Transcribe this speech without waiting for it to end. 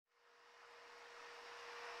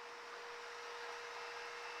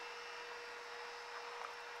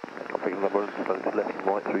traffic number and slow to left and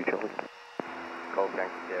right through Charlie. Golf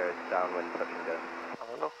Yankee Sierra, downwind, touch and go. Have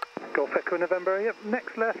a look. Golf Echo November, yep.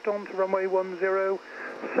 Next left onto runway 10,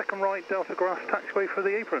 second right Delta Grass taxiway for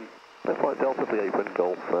the apron. Left right Delta for the apron,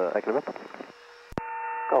 Golf Echo November.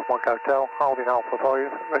 Golf Mike Hotel, holding Alpha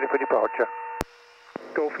 5, ready for departure.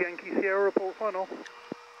 Golf Yankee Sierra, report final.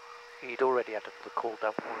 He'd already had the call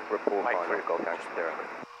down for him. Report final, Golf Yankee Sierra.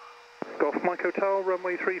 Golf Mike Hotel,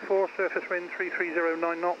 runway 34, surface wind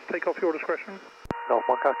 3309 knots, take off your discretion. Golf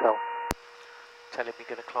Mike Hotel. Tell him you're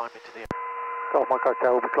going to climb into the... Golf Mike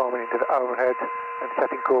Hotel will be climbing into the overhead and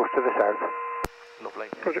setting course to the south. Lovely.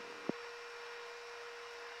 Roger.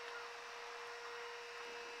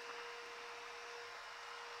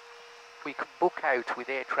 We can book out with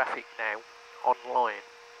air traffic now online.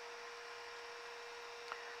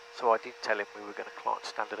 So I did tell him we were going to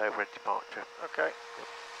standard overhead departure. Okay.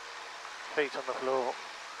 Feet on the floor.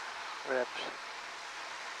 Reps.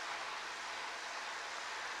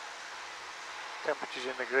 Temperatures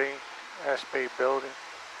in the green. Airspeed building.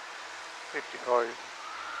 55.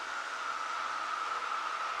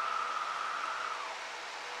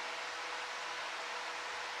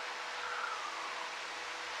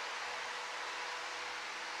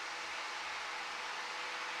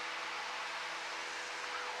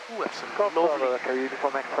 Ooh, that's some Golf lovely, Bravo Echo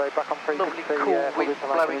Uniform X-ray, back on lovely frequency. cool wind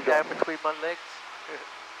blowing down between my legs.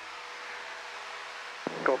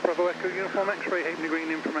 Golf Bravo Echo Uniform X-ray, Haven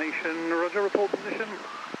Green information, roger, report position.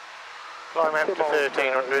 Climb out to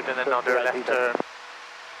 1300 and then under a left turn.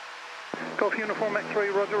 Golf Uniform X-ray,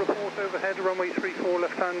 roger, report overhead, runway 34,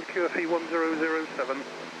 left hand, QFE 1007.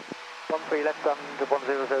 13 left hand,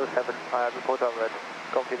 1007, report overhead.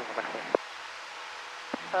 Golf Uniform X-ray.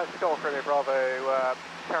 It's Golf Romeo Bravo,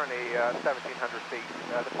 currently 1700 feet,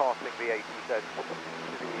 departing the ATZ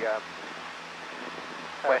to the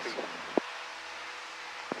West.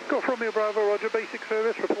 Golf Romeo Bravo, roger, basic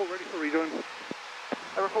service, report ready for rejoin.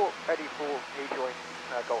 A report ready for rejoin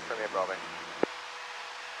Golf Romeo Bravo.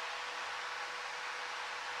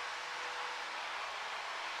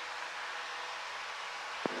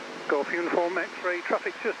 Golf Uniform X-ray,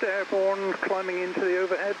 traffic's just airborne, climbing into the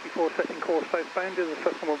overhead before setting course southbound is a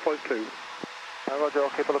Cessna 152. Roger, I'll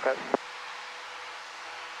keep a lookout.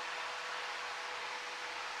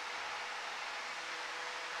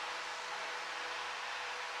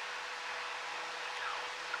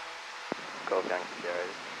 Golf Yankee Sierra,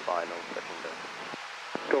 final, touch and go.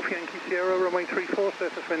 Golf Yankee Sierra, runway 34,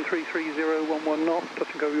 surface wind 33011 knots,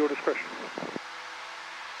 touch and go your discretion.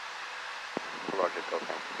 Roger, Golf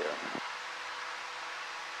Yankee Sierra.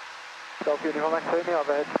 Golf Uniform X-ray in the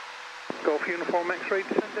overhead. Golf Uniform X-ray,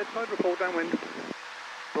 descend dead side, report downwind.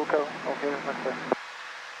 Wilco, Golf Uniform X-ray.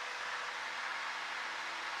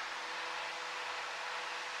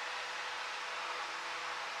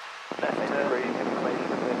 Green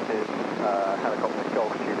information, this is helicopter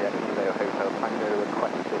Golf Juliet Kilo Hotel Tango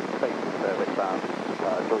requesting safety service bound,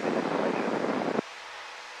 joining information.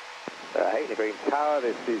 Hayley Green Tower,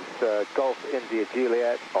 this is Golf India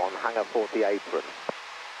Juliet on hangar 40 apron.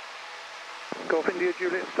 Golf India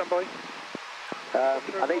Juliet, standby.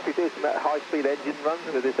 I need to do some high-speed engine runs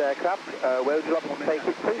with this aircraft. Where would you like to take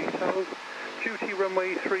it to? Details, duty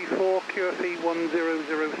runway 34, QFE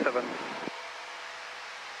 1007.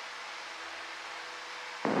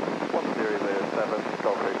 1007,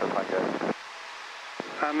 Golf Hotel Tango.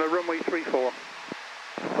 And the runway 34.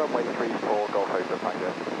 Runway 34, Golf Hotel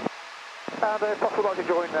Tango. And if possible, I'd like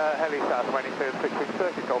to join Heli South 22 and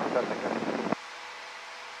 630 Golf Hotel Tango.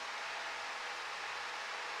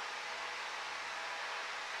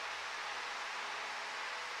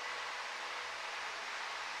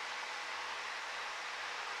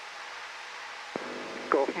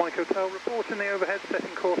 Golf Mike Hotel, report in the overhead,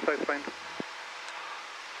 setting course southbound.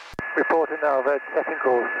 Reporting now, overhead, setting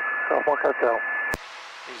course. Golf Mike Hotel.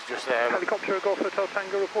 He's just there. Helicopter Golf Hotel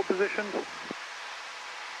Tango, report position.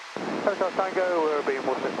 Hotel Tango, we're being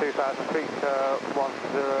water at 2,000 feet, 10...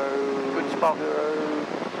 Good spot.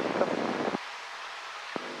 07.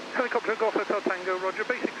 Helicopter Golf Hotel Tango, roger,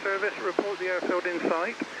 basic service, report the airfield in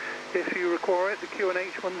sight. If you require it, the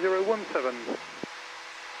QNH 1017.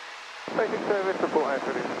 Basic service, report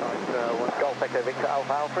airfield in sight. One Golf Echo Victor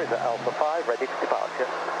Alpha Alpha is at Alpha 5, ready for departure.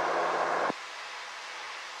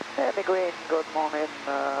 Hayley Green, good morning.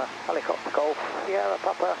 Helicopter Golf Sierra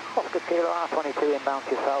Papa, Oscar Kilo R22 inbound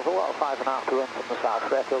to yourselves. A lot of 5.5 to run from the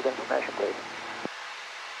south. Airfield information, please.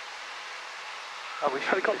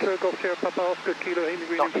 Helicopter Golf Sierra Papa, Oscar Kilo, Hayley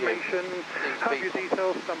Green information. Have your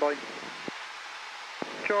details, standby.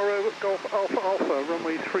 Jaro Golf Alpha Alpha,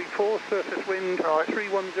 runway 34, surface wind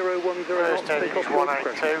 31010 knots, take off your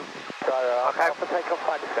discretion. Jaro Alpha, take off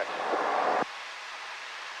by discretion.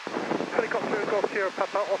 Helicopter Golf Sierra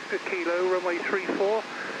Papa Oscar Kilo, runway 34,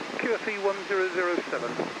 QFE 1007.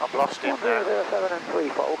 I've lost it now. 1007 and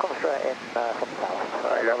 34, we'll come straight in from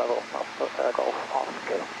south. Low level, Golf Oscar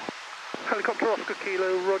Kilo. Helicopter Oscar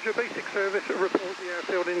Kilo, roger, basic service, report the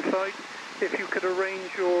airfield inside. If you could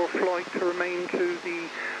arrange your flight to remain to the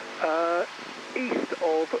east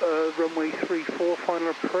of runway 34,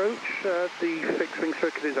 final approach, the fixed wing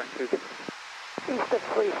circuit is active. East of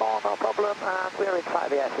 34, no problem, and we're inside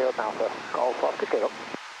the airfield now for Golf Oscar Kilo.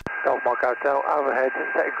 Golf Mike Hotel, overhead,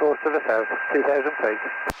 setting course to the south, 2,000 feet.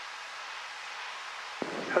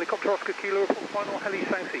 Helicopter Oscar Kilo, report final, heli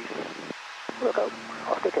southeast. We'll go,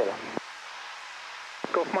 Oscar Kilo.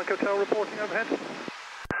 Golf Mike Hotel reporting overhead.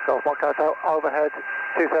 Golf Mike Hotel, overhead,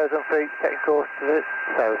 2,000 feet, setting course to the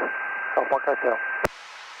south. Golf Mike Hotel.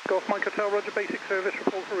 Golf Mike Hotel, roger, basic service,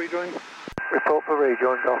 report for rejoin. Report for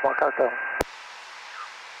rejoin, Golf Mike Hotel.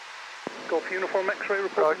 Golf Uniform X-ray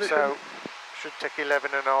report Right, position. so should take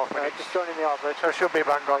 11 and a half minutes. Just joining the orbit. So it should be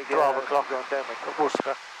bang on 12 o'clock at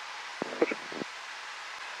Worcester.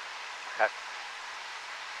 Okay.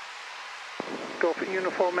 Golf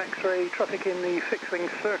Uniform X-ray, traffic in the fixed wing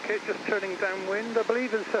circuit, just turning downwind, I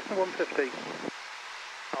believe in Cessna 150.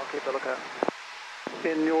 I'll keep a lookout.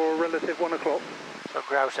 In your relative 1 o'clock. So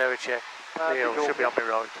grouse area check. Deal should be on my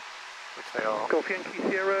right, which they are. Golf Yankee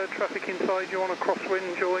Sierra, traffic inside you on a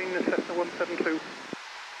crosswind, join Cessna 172.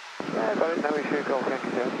 Yeah, got it, no issue, Golf Yankee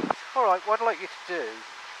Sierra. Alright, what I'd like you to do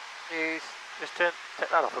is just take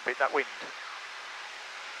that off a bit, that wind.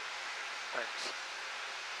 Thanks.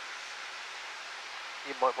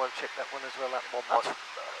 You might want to check that one as well, that one might.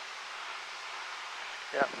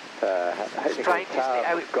 Yeah. Strange, isn't it,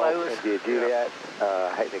 how it blows? India Juliet,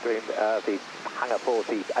 Hackney Green, the hangar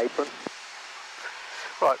 40 apron.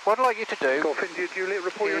 Right, what I'd like you to do Golf India Juliet,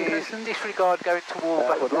 report your is intentions. disregard going to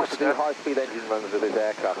Wolverhampton. We'd like to do high-speed engine runs with this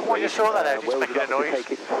aircraft. Why don't you sort that out, it's where would making you a like noise. to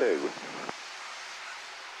take it to?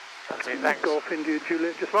 That's it, thanks. Golf India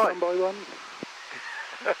Juliet, just Right. stand by one.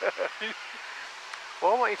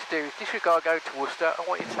 What I want you to do is disregard going to Worcester. I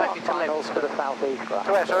want you to take me to Finals to Leominster. the southeast.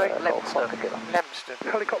 To where, sorry? Golf Leominster. Oscar Kilo. Leominster.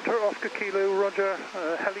 Helicopter Oscar Kilo, roger,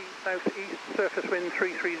 heli southeast, surface wind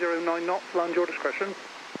 3309 knots, land your discretion.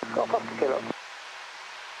 Golf Oscar Kilo.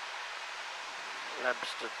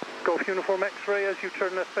 Leominster. Golf Uniform X-ray, as you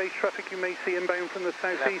turn left base traffic you may see inbound from the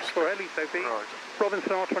southeast for heli southeast. Right.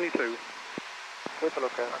 Robinson R22. Keep a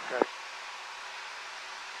lookout. Okay.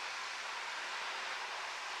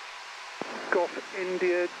 Golf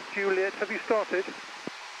India Juliet, have you started?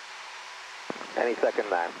 Any second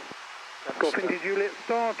now. Golf India Juliet,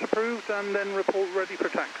 start approved and then report ready for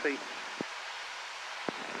taxi.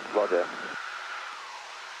 Roger.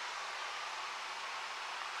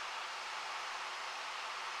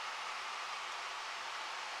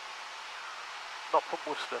 Not from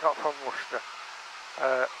Worcester. Not from Worcester.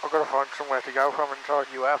 I've got to find somewhere to go from inside.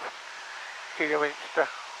 You have. Kidderminster.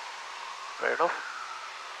 Fair enough.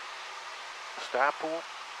 Starport.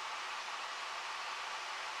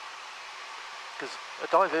 Because a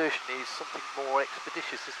diversion is something more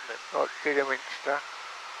expeditious, isn't it? Right, Kidderminster.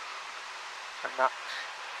 And that's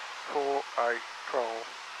 4, 8, 12,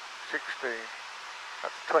 16.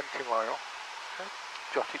 That's 20 mile. Okay.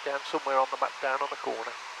 Jot it down somewhere on the map, down on the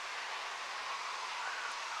corner.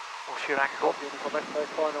 What's your angle? Uniform X-ray,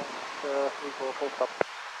 final, 34, full stop.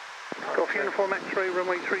 Golf Uniform X-ray,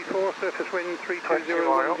 runway 34, surface wind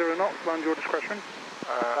 32010 knots, land your discretion.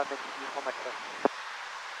 Landing Uniform X-ray.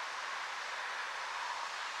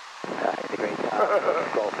 Hackney Green Tower,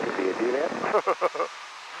 Golf India Juliet.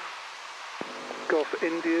 Golf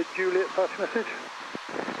India Juliet, pass message.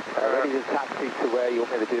 Ready to taxi to where you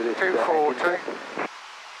want me to do this? 240.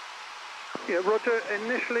 Yeah, roger,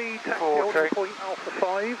 initially taxi 40. holding point Alpha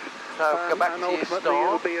 5, So go back and to your ultimately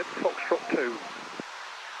it'll start. be at Foxtrot 2.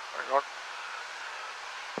 Hang on.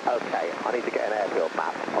 Okay, I need to get an airfield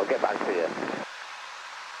map. I'll get back to you.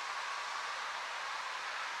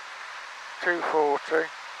 240.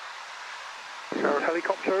 So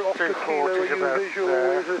Helicopter off the 240 kilo, are is you about visual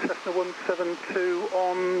there. with a Cessna 172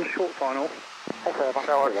 on short final? So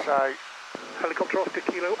I'd say Helicopter Oscar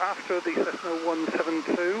Kilo after the Cessna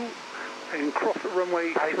 172 in cross at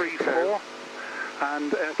runway 34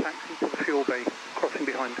 and air taxi to the fuel bay, crossing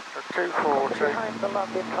behind. 240 Behind the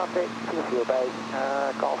landing traffic to the fuel bay,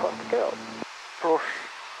 Golf Oscar Kilo. plus,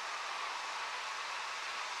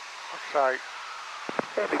 I'd say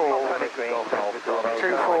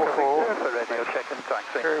 244, Radio check and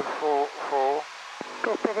taxi. 244,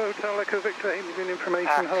 Golf Bravo Hotel Echo Victor, Alien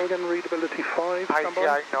information, hello again, readability 5, stand by.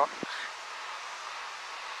 88 knots.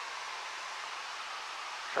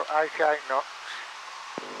 So 88 knots,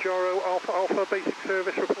 Jaro Alpha Alpha, basic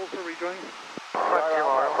service report for rejoin. 20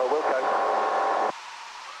 miles. Wilco.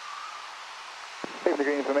 Haven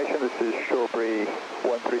Green information, this is Shawbury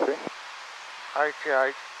 133.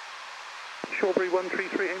 88. Shawbury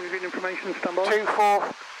 133, Haven Green information, stand by.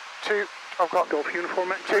 242, I've got Golf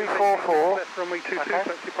uniform X. 244. Left runway 22, Okay.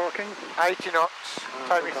 taxi parking. 80 knots,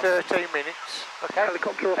 take me 13 minutes. Okay.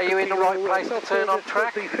 Helicopter off Are you in the right place to turn on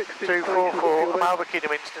track? The 244, I'm over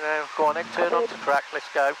Kidderminster now. Go on then, turn onto track, let's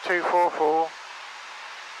go. 244.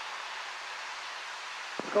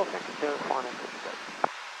 Golf Yankee Sierra, fine.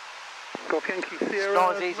 Golf Yankee It's Sierra,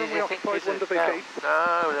 not as easy as runway you think, occupied, is one to it? vacate.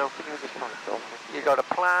 No. You got a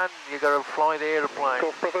plan, you got to fly the aeroplane.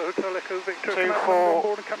 Golf Bravo Hotel Echo Victor, 24. on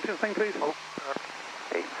board and captain's name please. Oh,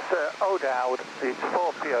 It's O'Dowd, it's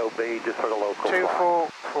 4POB, just for the local.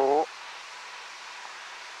 244.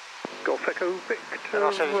 Golf Echo Victor, And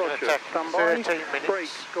I said it's going to Roger, take stand by. 13 minutes. Break,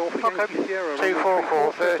 Golf Okay. Yankee Sierra,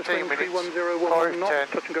 244, 13 minutes, 3101 knots, 510,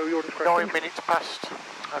 touch and go, your discretion. 9 minutes past.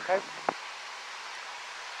 Okay.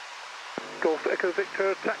 Golf Echo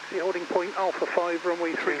Victor, taxi holding point Alpha 5,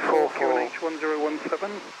 runway 34, 344. QNH 1017.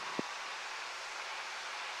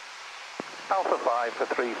 Alpha 5 for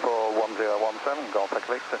 341017, Golf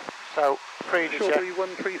Echo Victor. So, free to check. Shawbury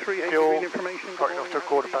 133, Haven Fuel, Green information. got enough to a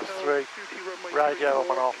quarter past 3. Radio, I'm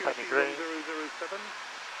on half penny green.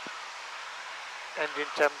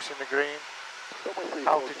 Engine temps in the green.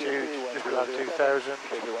 Altitude just below 2000.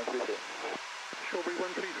 Shawbury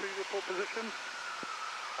 133, report position.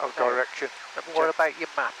 Of direction. What about your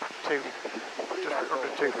map? Just under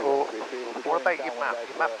 24. What about your map?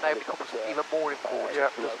 Your map now becomes even more important,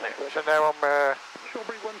 doesn't it? So now I'm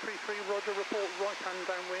Shawbury 133, Roger, report right hand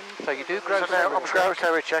downwind. so you do gross area check. Gross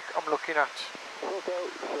area check. I'm looking at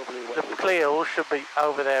the clears should be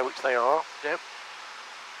over there, which they are. Yep.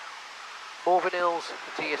 Morven Hills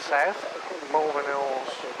to your south. Morven Hills.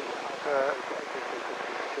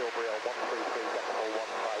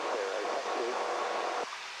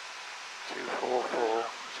 244.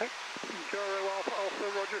 Jaro Alpha Alpha,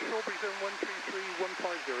 Roger, Shawbury zone 133,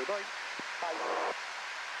 150, bye.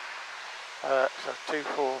 So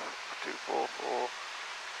 244.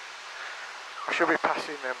 I should be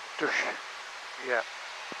passing them. Dush. Yeah.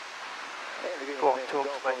 Go on, talk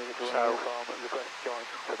to me. So,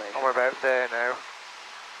 I'm about there now.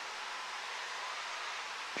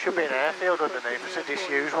 Should be an airfield underneath. It's a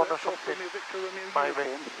disused one or something. Maybe.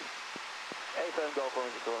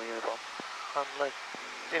 Handling.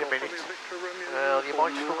 In a minute. Well, you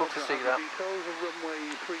might struggle to see that.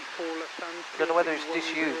 Don't know whether it's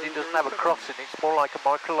disused. It doesn't have a crossing. It's more like a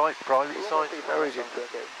microlight private site. Where is it?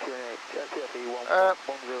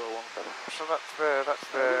 So that's there. That's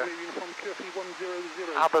there.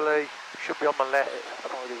 Aberley should be on my left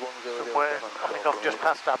somewhere. I think I've just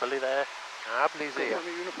passed Aberley there. Aberley's here.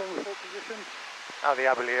 Oh, the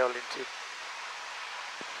Aberley Hill, isn't it?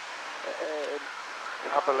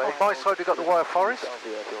 Aberley. On my side we've got the Wire Forest.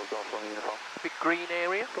 Big green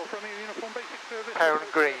area. Pound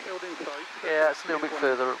green. Yeah, it's a little bit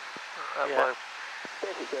further. Yeah.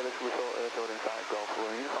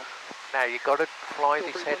 Now you've got to fly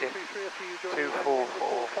this heading 244.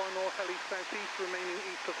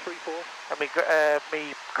 And me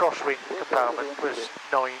crosswind compartment was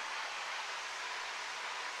 9.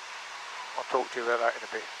 I'll talk to you about that in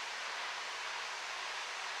a bit.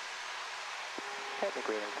 Heavy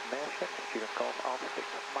green information, student Golf Alpha 6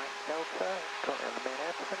 Mike Delta, currently on the main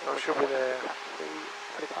airport. I should be there.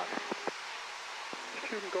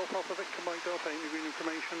 Student Golf Alpha Victor Mike Delta, Amy Green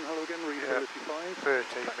information, hello again, read 35.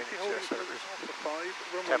 13 minutes, yeah, so it was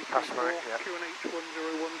 10 past my, yeah. QNH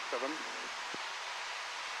 1017.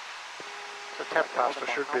 So 10 past, I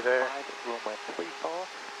should be there. Runway 34,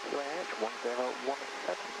 QNH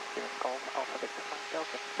 1017, student Golf Alpha Victor Mike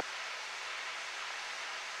Delta.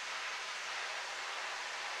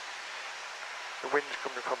 The wind's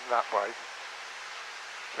coming from that way,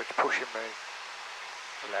 so it's pushing me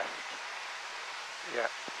left. Yeah.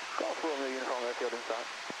 Golf Romeo uniform airfield inside.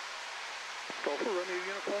 Golf Romeo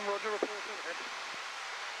uniform, Roger, report overhead.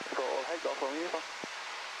 Report overhead, Golf Romeo uniform.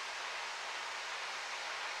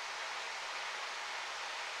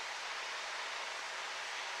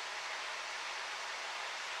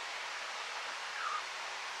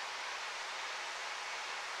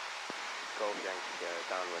 Golf Yankee Sierra,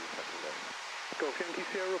 downwind, second left. Golf Yankee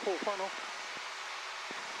Sierra, report final.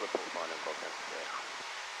 Report final, Golf Yankee Sierra.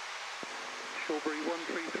 Shawbury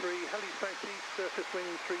 133, heli southeast, surface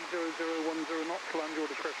wind 30010 knots, land your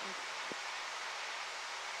discretion.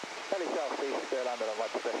 Heli southeast, landed on my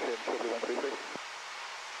possession, Shawbury 133.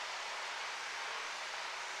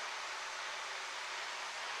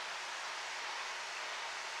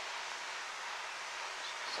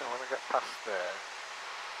 So when I get past there,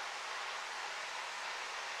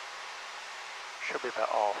 should be about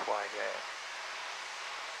halfway there.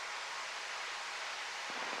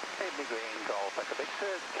 Sydney Green, Golf Echo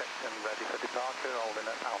Victor, checked and ready for departure, holding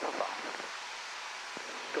at Alpha Fast.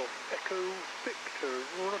 Golf Echo Victor,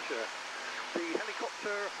 roger. The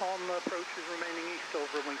helicopter on approach is remaining east of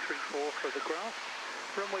runway 34 for the grass.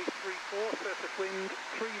 Runway 34, surface wind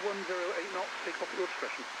 3108 knots, take off your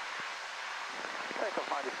discretion. Take off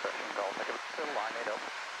my discretion, Golf Echo Victor, line it up.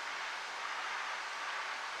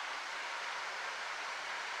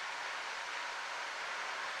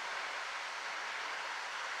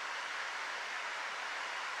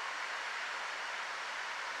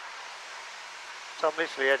 So I'm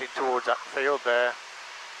literally heading towards that field there.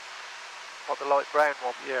 What, the light brown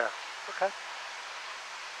one? Yeah. Okay.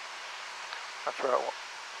 That's where I want.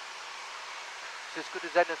 It's as good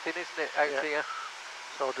as anything, isn't it, out here?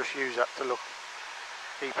 So I'll just use that to look,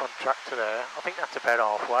 keep on track to there. I think that's about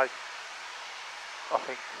halfway. I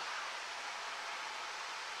think.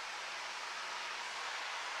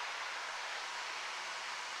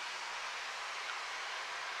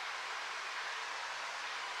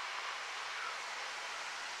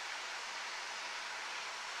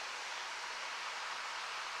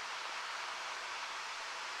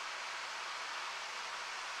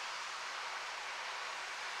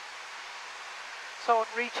 So on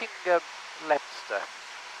reaching Leominster,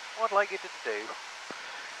 what I'd like you to do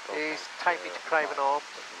is take me to Craven Arms.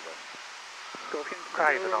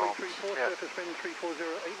 Craven Arms. Yeah. Surface wind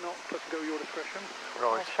 3408 knots, let's go your discretion.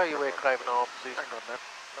 Right. I'll show you where Craven Arms is. Hang on then.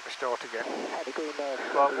 Let me start again.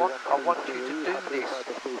 So I want you to do this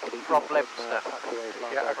from Leominster.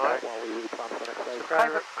 Yeah, okay.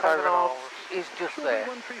 Right. Craven Arms is just there.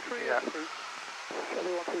 Yeah.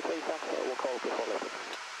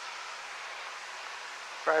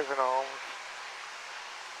 Craven Arms.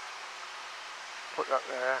 Put that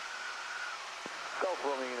there. Golf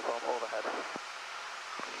Romeo uniform overhead.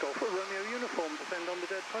 Golf Romeo uniform, descend on the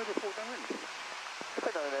dead side, report downwind.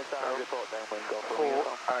 Descend on the dead side, report downwind, Golf 4, Romeo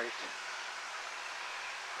uniform. 8.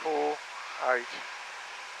 4, 8.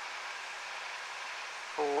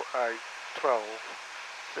 4, 8, 12,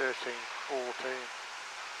 13, 14.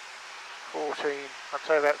 14, I'd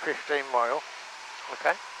say about 15 mile.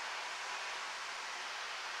 Okay.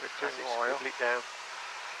 15 As it mile. squiggly down.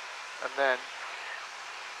 And then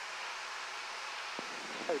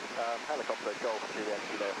Helicopter Golf Juliet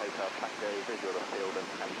Kilo Hotel Tango, visual of field and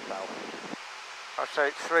heading south. I'd say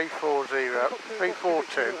it's 340,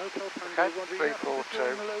 342. Okay.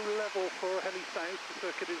 342.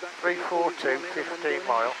 342, 15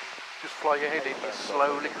 mile. Just fly your head in, you're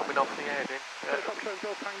slowly coming off the head in. Helicopter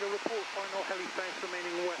Golf Tango, report final heli south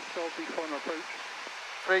remaining west of the final approach.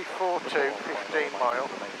 342, 15 mile.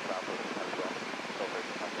 Remain south of the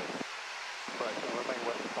Tango. Right, so remain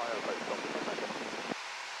west of final approach of the Tango.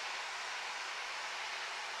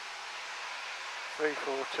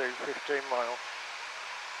 342, 15 mile.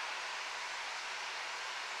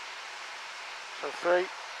 So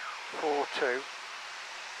 342.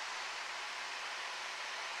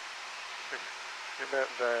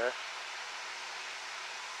 About there.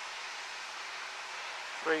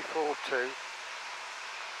 342.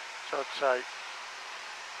 So I'd say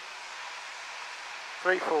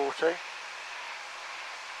 340.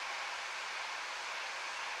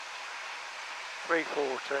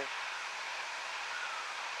 340.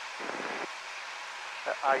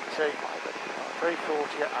 At 80.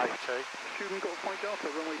 340 at 80. Student Golf Point Delta,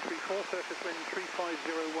 runway 34, surface wind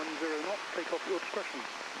 35010 knots, take off your discretion.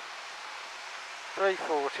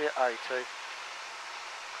 340 at 80.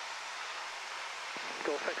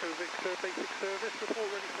 Golf Echo Victor, basic service, report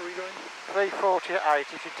ready for rejoin. 340 at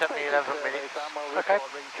 80 should take me 11 minutes. Okay.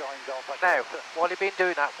 Now, while you've been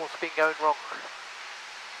doing that, what's been going wrong?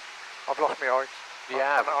 I've lost my height.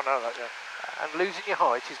 Yeah. I know that, yeah. And losing your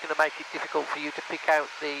height is going to make it difficult for you to pick out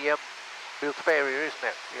the built area, isn't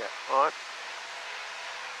it? Yeah. Alright.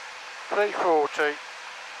 340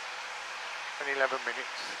 and 11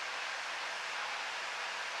 minutes.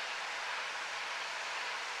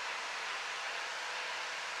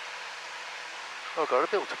 I've got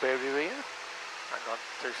a built area here. Hang on,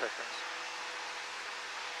 2 seconds.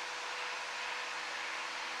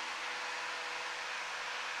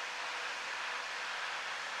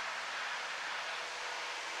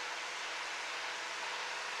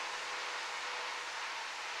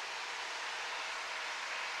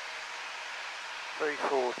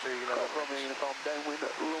 Golf Romeo uniform downwind,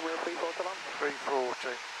 runway 34 to land.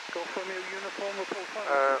 340. Golf Romeo uniform, report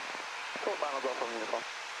final. Report final, Golf Romeo uniform.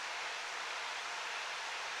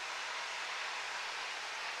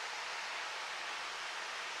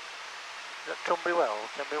 Tunbury Wells,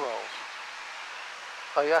 Tenbury Wells.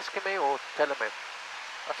 Are you asking me or telling me?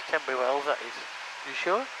 That's Tenbury Wells, that is. You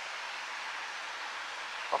sure?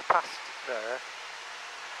 I've passed there,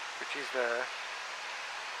 which is there,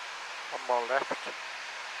 on my left.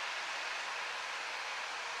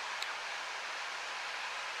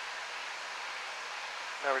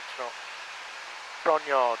 No, it's not.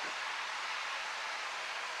 Bronyard.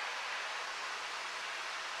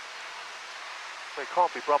 Well, it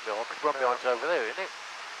can't be Bromyard, because Bromyard's over there, isn't it?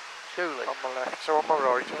 Surely. On my left, so on my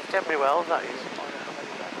right. It's Tenbury Wells, that is.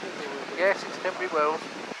 Yes, it's Tenbury Wells.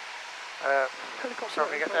 So I'm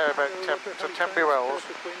going to get there about Tenbury Wells.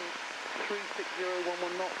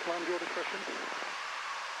 36011 knots, land your discretion.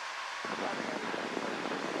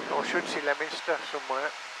 I should see Leominster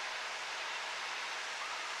somewhere.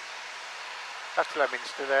 That's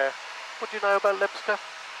Leominster there. What do you know about Leominster?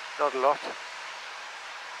 Not a lot.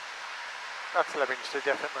 That's Leominster,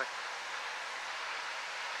 definitely.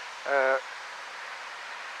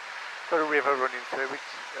 Got a river running through it.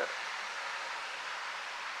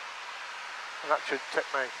 And that should take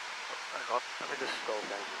me. Hang on, let me just scroll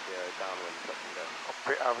down to zero, downwind, I'm a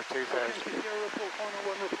bit over 2,000. Report final,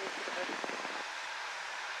 one report to the head.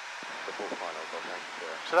 Report final, go down to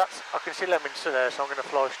zero. So that's, I can see Leominster there, so I'm going to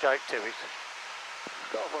fly straight to it.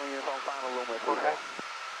 Golf Romeo uniform, final runway 34. Okay.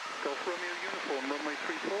 Golf Romeo uniform, runway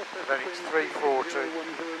 34. Then it's 340. 10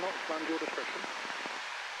 knots, land your discretion.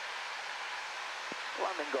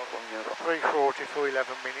 Landing Golf Romeo uniform. 340 for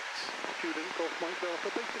 11 minutes. Student, Golf Mike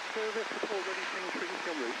Delta, basic service, report ready, change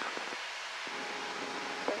frequency en route.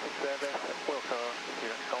 Basic service, Wilco,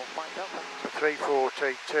 student, Golf Mike Delta. So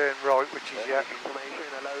 340, turn right, which is yeah, Information,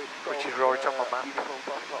 hello, which is right on my map. Uniform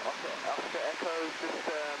Oscar Echo, just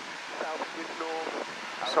south with north.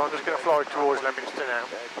 So I'm just going to fly towards Leominster now.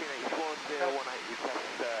 QNH 1018,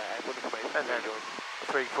 request airborne information. And then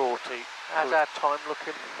 340. How's our time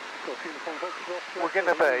looking? Golf uniform, Foxtrot, We're going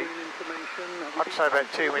to be, information. I'd say about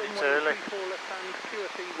 2 minutes early. 34 left hand,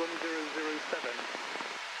 QFE 1007.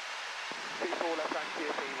 34 left hand,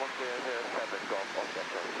 QFE 1007, Golf Oscar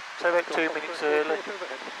Echo. So about 2 minutes early.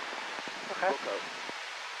 Okay.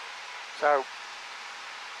 So,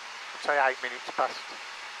 I'd say 8 minutes past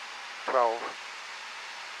 12.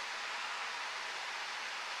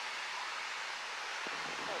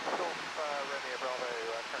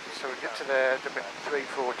 So we get to there at about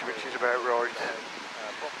 340, which is about right.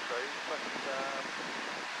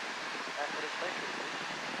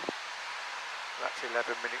 That's 11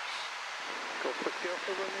 minutes. Golf 60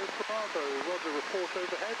 Alpha Romeo Bravo, Roger, report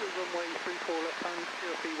overhead, runway 34 left hand,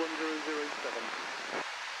 QFE 1007.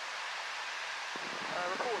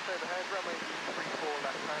 Report overhead, runway 34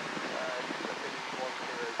 left hand, QFE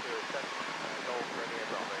 1007, Golf Romeo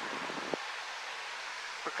Bravo.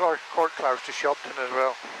 We're quite close to Shobden as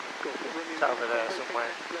well. It's over there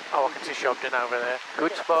somewhere. Oh, I can see Shobden over there.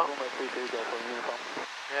 Good spot.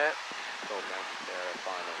 Yeah.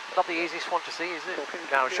 Not the easiest one to see, is it?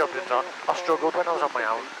 No, Shobden's on. I struggled when I was on my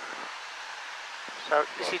own. So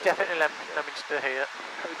this is definitely Leominster here.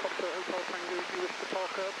 Helicopter, Hotel Tango, do you wish to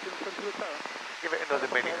park up in front of the tower? Give it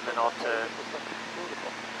another minute and then I'll turn.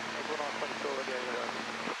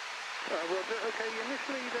 Roger, okay,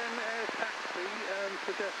 initially then air taxi,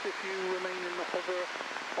 suggest if you remain in the hover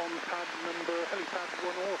on pad number, helipad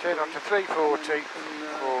 1 or 3. Turn on to 340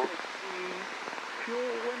 for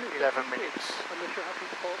 11 minutes. Unless you're happy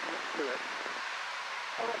to park next to it.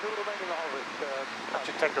 That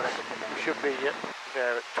should take us, we should be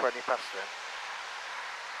there at 20 past then.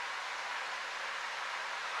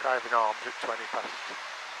 Driving arms at 20 past.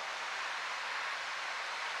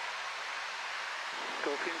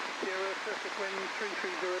 Golf Yankee Sierra, surface wind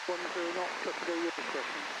 33010 knots, just go your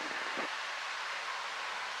discretion.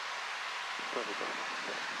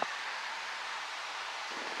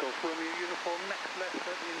 Golf Romeo uniform, next left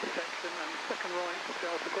at the intersection and second right to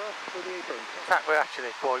Delta Grass for the apron. In fact, we're actually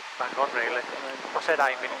quite bang on really. I said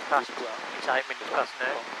 8 minutes past, it's 8 minutes past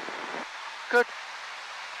now. Good.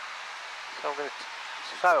 So the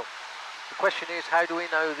question is, how do we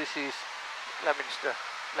know this is Leominster?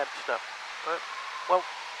 Right. Well,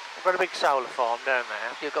 we've got a big solar farm down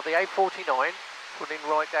there. You've got the A49 running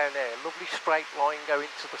right down there, lovely straight line going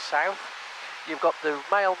to the south. You've got the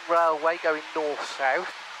mail railway going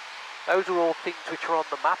north-south. Those are all things which are on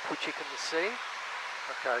the map, which you can see.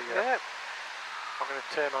 Okay, yeah. I'm going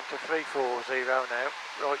to turn on to 340 now,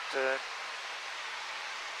 right turn.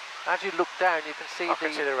 As you look down, you can see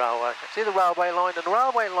the railway. See the railway line, and the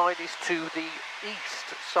railway line is to the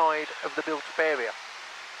east side of the built-up area.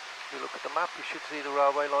 If you look at the map, you should see the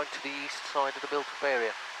railway line to the east side of the built-up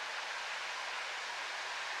area.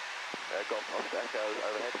 Golf Oscar Echo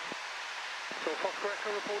overhead. Golf Oscar Echo,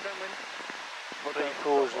 report downwind.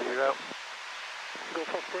 340. Golf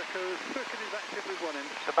Oscar Echo, circuit is active with one end.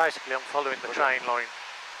 So basically I'm following the train line.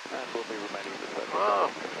 And we'll be remaining in the circle. Oh,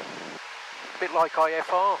 A bit like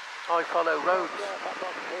IFR, I follow roads.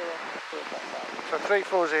 so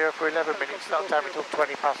 340 for 11 minutes, that'll take me till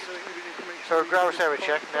 20 past. So gross error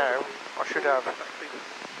check now, I should have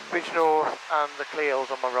Bridge North and the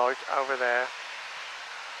Cleels on my right over there,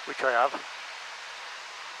 which I have.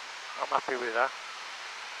 I'm happy with that.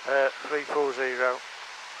 340.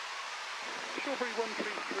 Strawberry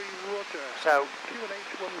 133, roger. So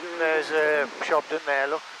QNH 10. there's Shobden there,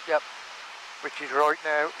 look. Yep. Which is right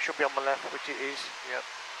now, should be on my left, which it is. Yep.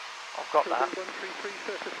 I've got that.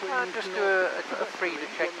 And just do a freezer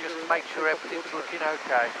check just to make sure everything's looking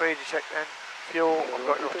okay. Freezer check then. Fuel, I've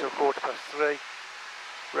got it up to 3:15.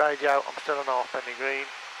 Radio, I'm still on halfpenny green.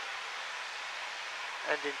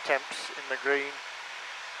 Engine temps in the green.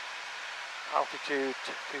 Altitude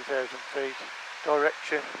 2,000 feet.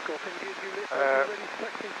 Direction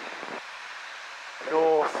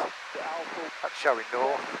north. That's showing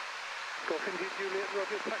north. Golf India Juliet,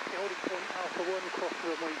 roger, taxi holding point Alpha 1, cross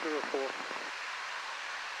runway 04.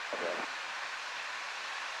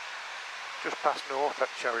 Just past north,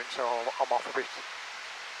 that's showing, so I'm off a bit.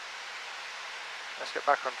 Let's get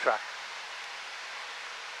back on track.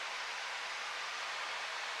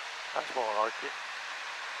 That's more like it.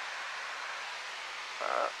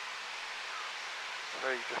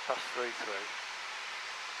 3, just past 3-3.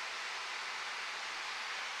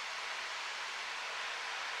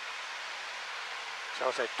 So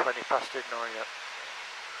I said 20 past, didn't I? Yep.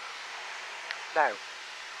 Now,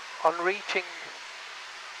 on reaching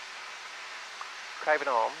Craven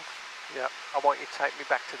Arms, Yep. I want you to take me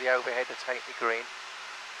back to the overhead and take me green.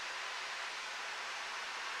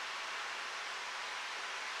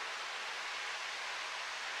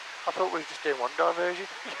 I thought we were just doing one diversion.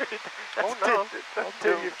 Oh no, That's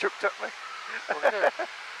two you've chucked at me.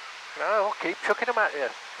 No, I'll keep chucking them at you.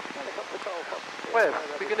 Well,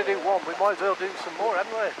 if we're going to do one, we might as well do some more,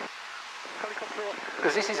 haven't we?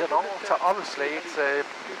 Because this is an art, honestly, it's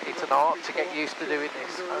an art to get used to doing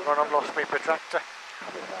this. Hang on, I've lost my protractor.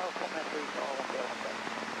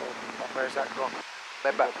 Where's that gone?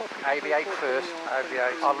 Remember, aviate first.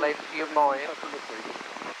 Aviate. I'll lend you mine. I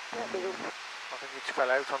think it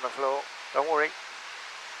fell out on the floor. Don't worry.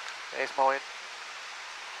 There's mine.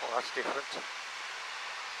 Oh, that's different.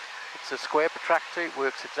 It's a square protractor, it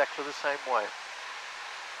works exactly the same way.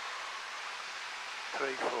 3-4.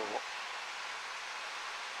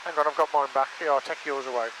 Hang on, I've got mine back. Here, I'll take yours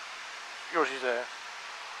away. Yours is there.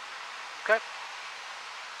 Okay.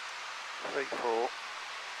 3-4.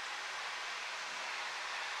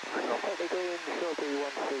 Heavy green, Strawberry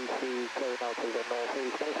 133, clearing out to the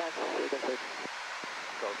northeast. Many thanks,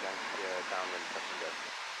 Golf Yankee, downwind, touch and go.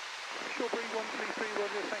 Strawberry 133,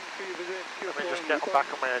 roger, thanks for your visit. Let me just get back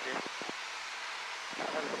on my heading.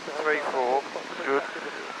 3-4. Good.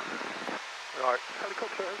 Right.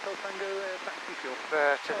 Helicopter, Hotel Tango, taxi fuel.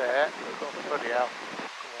 There to there. Bloody hell.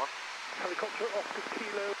 Come on. Helicopter, Oscar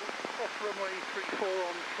Kilo, off runway 34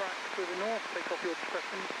 on track to the north. Take off your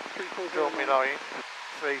discretion. 340. Draw me line.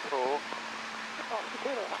 3-4. Oscar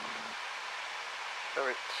Kilo. So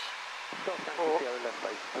it's Golf Yankee Sierra left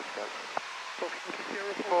base, push go. 4,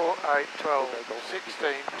 8, 12,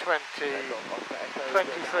 16, 20,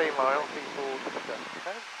 23 mile.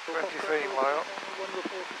 23 mile.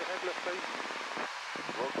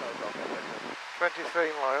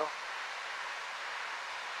 23 mile.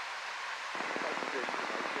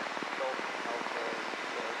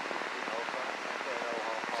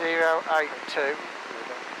 082.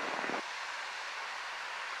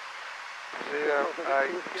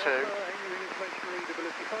 082.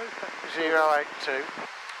 082.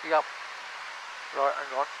 Yep. Right,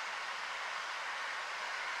 hang on.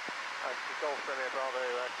 Golf Premier Bravo,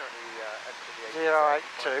 currently entering the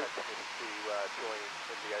 082. to join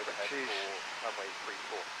in the overhead Jeez. for runway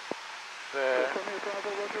 34. There.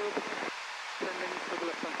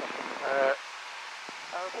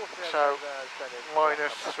 So,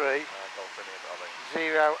 minus 3. Golf Premier Bravo.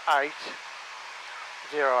 08.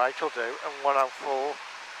 08 will do, and 104.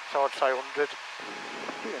 So I'd say 100.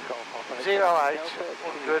 08,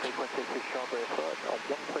 100.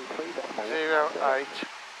 08.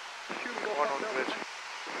 100.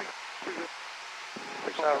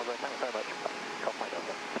 So,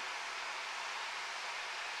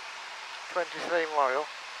 23 mile.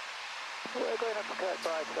 We're going up to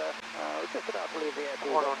Kirkbride, sir. We're just about to leave the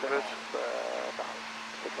airport. 100.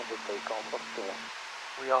 600 feet, Golf Oscar.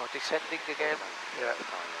 We are descending again. Yeah.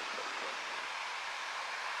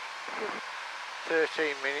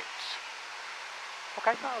 13 minutes.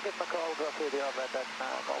 Okay. I'll give them a call, go through the overhead then,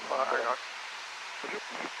 Golf Hang on.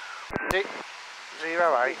 08.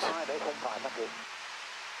 5875, thank you.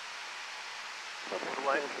 All the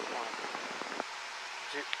way.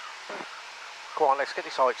 Go on, let's get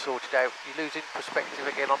this height sorted out. You're losing perspective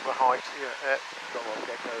again on the height. Yeah. Got one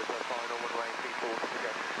get over final runway 340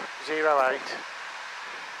 again. 08.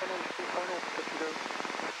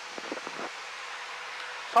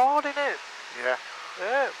 It's hard, isn't it? Yeah.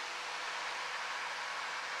 Yeah.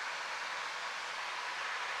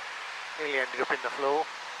 Nearly ended up in the floor.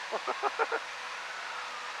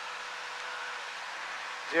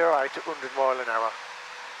 08 at 100 mile an hour.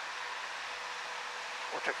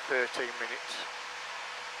 Will take 13 minutes.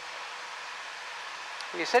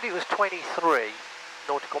 You said it was 23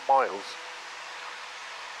 nautical miles.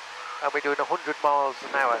 And we're doing 100 miles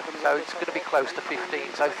an hour, so it's going to be close to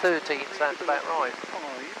 15, so 13 sounds about right.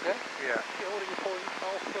 Yeah? Yeah. Holding point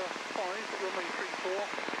Alpha 5, runway 34,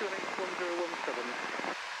 21017.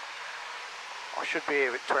 I should be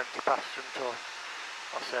here at 20 past until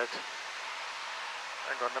I said.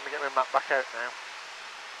 Hang on, let me get my map back out now.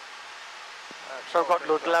 So I've got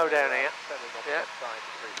Ludlow down here. Yeah.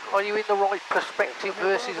 Are you in the right perspective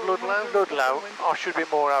versus Ludlow? Ludlow, I should be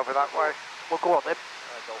more over that way. Well, go on then.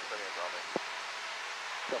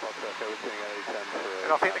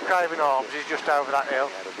 And I think the Craven Arms is just over that hill.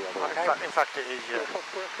 Okay. In fact it is, yeah.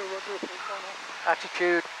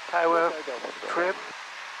 Attitude, power, trim.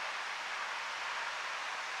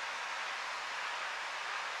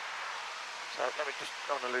 So let me just,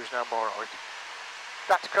 I'm going to lose no more height.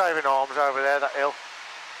 That's Craven Arms over there, that hill.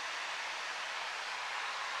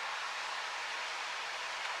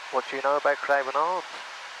 What do you know about Craven Arms?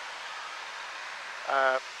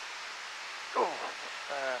 Hang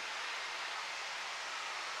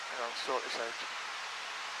on, sort this out.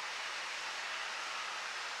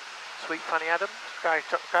 Sweet Fanny Adams?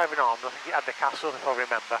 Craven Arms, I think it had the castle if I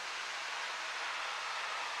remember.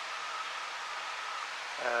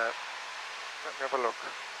 Let me have a look.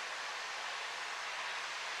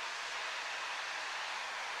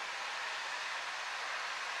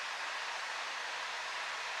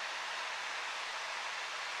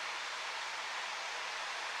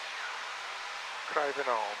 Craven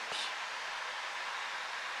Arms.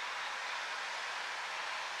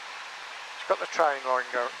 It's got the train line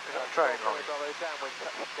going. Is that a train line?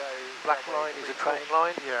 Black line is a train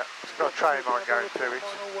line. Yeah, it's got a train line going through it.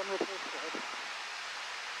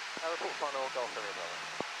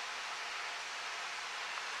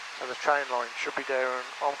 So the train line should be down.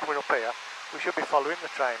 I'm coming up here. We should be following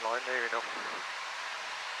the train line near enough.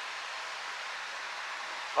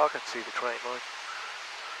 I can see the train line.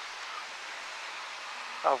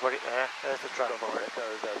 I've got it there. There's the train line.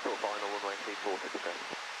 Final runway 340 again.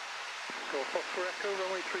 Golf Foxtrot Echo,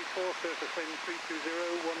 runway 34, surface wind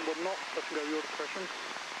 320, 11 knots, touch and go your discretion.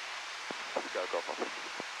 Go Golf Fox.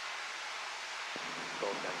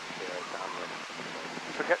 Golf Yankee 0 downwind.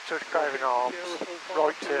 So get to Craven Arms,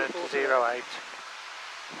 right turn to 08.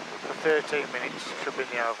 For 13 minutes, should be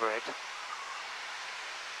in the overhead.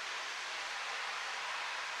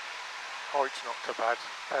 Height's not too bad.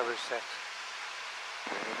 Power's set.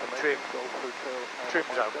 Trim's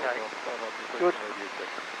okay. Good.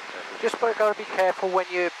 Just got to be careful when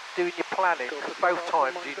you're doing your planning, because both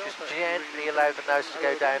times you just gently allow the nose to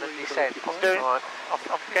go down and descend. I've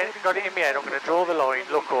got it in my head. I'm going to draw the line,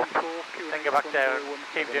 look up, then go back down,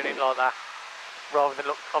 keep doing it like that, rather than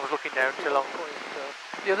look. I was looking down too long.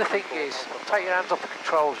 The other thing is, take your hands off the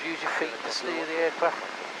controls, use your feet to steer the aircraft.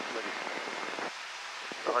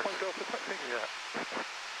 Right. Yeah.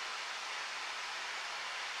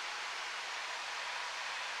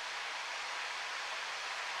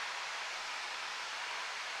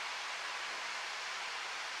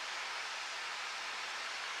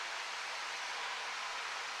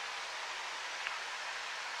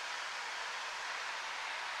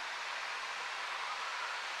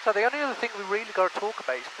 So the only other thing we really got to talk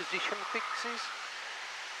about is position fixes.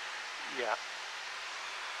 Yeah.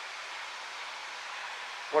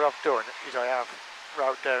 What I've done is I have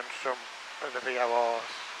wrote down some of the VORs.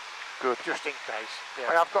 Good. Just in case. Yeah.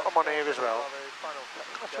 I have got them on here as well.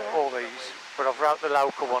 All these, but I've wrote the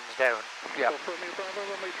local ones down. Yeah.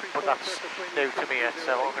 But that's new to me yet,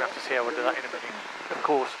 so I'm going to have to see how I do that in a minute. Of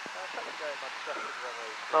course.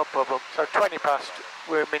 No problem. So 20 past,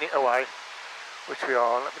 we're a minute away, which we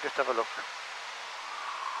are. Let me just have a look.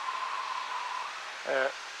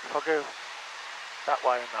 If I go that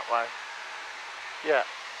way and that way. Yeah.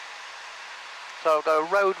 So I'll go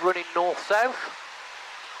road running north-south.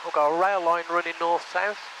 I'll go a rail line running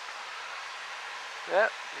north-south. Yeah.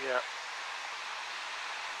 Yeah.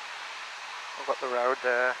 I've got the road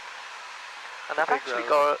there. And I've Big actually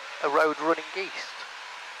road. got a road running east.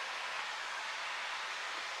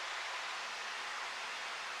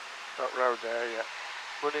 That road there, yeah.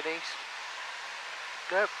 Running east.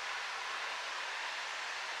 Yep.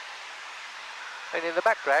 And in the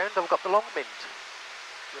background, I've got the Long Mint.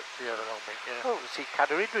 The other long bit, yeah. Oh, we see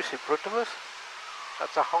Cadair Idris in front of us.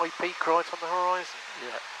 That's a high peak right on the horizon.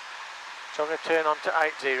 Yeah. So I'm going to turn on to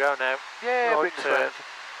 80 now. Yeah, Right bring us turn. round.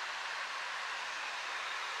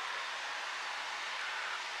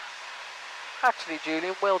 Actually,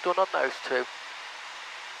 Julian, well done on those two.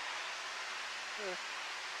 Yeah.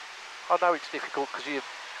 I know it's difficult because you're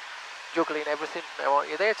juggling everything now, aren't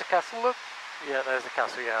you? There's the castle, look. Yeah, there's the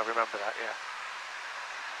castle, yeah, I remember that, yeah.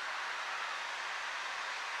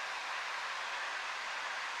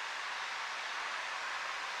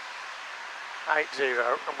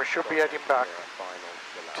 And we should be heading back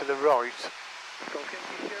to the right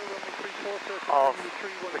of the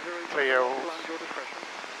Cleos.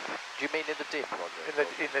 Do you mean in the dip?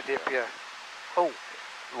 In the dip, yeah. Oh,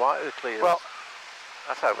 right at the Cleos. Well,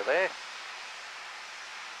 that's over there.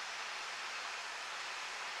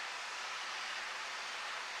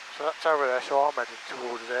 So that's over there, so I'm heading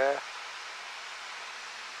towards there.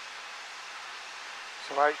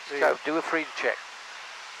 So 80. So do a freedom check.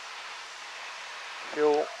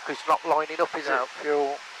 Fuel. Because it's not lining up, is No, it?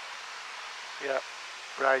 fuel. Yeah.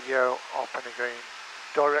 Radio, up and the green.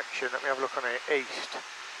 Direction, let me have a look on it. East.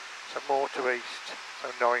 So more to east. So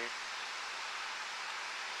 9.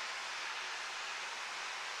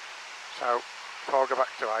 So if I go back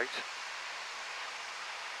to 8.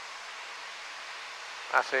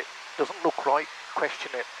 That's it. Doesn't look right.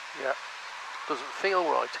 Question it. Yeah. Doesn't feel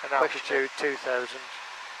right. And Question altitude 2000.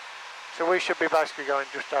 So we should be basically going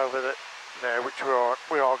just over there, which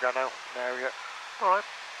we are going now, yeah. Alright.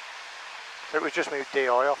 So it was just moved DI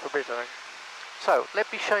off a bit, I think. So,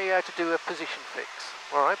 let me show you how to do a position fix.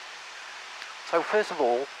 Alright. So first of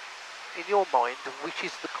all, in your mind, which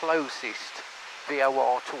is the closest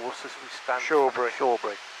VOR to us as we stand? Shawbury.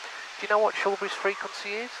 Shawbury. Do you know what Shawbury's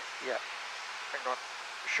frequency is? Yeah. Hang on.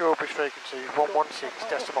 Shawbury's frequency is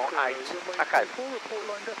 116.8. Okay.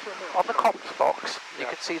 On the comms box, you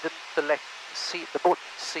can see the button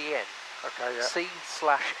CN. Okay, yeah.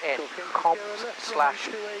 C/N,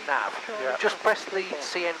 comms/nav. Yeah. Just press the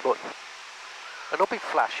CN button. And up it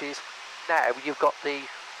flashes. Now you've got the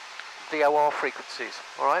VOR frequencies,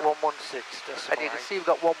 alright? 116.8. And you can see we've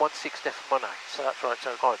got 116.8. So that's right,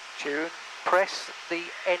 so Right. tune. Press the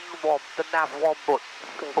N1, the nav1 button.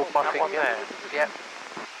 Above my That one finger. there? Yep.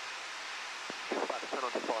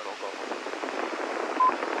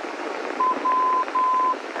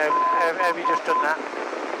 Have you just done that?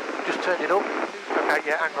 Just turn it up. Okay,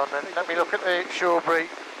 yeah, hang on then. Let me look at the Shawbury.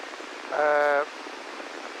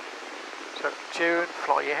 So tune.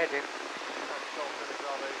 Fly your head in.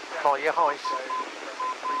 Fly your height.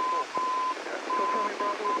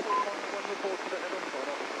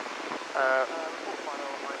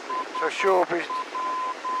 So Shawbury's.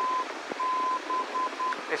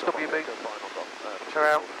 SWB.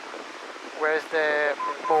 So where's the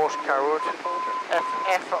Morse code?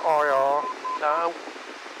 FIR. No.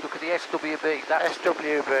 Look at the SWB. That's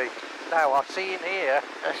SWB. Now I see in here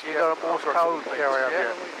you've got a Morse code. Yeah, I have,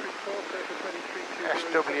 yeah.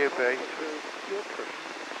 SWB.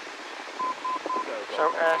 So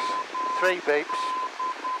S, 3 beeps.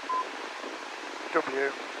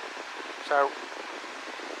 W. So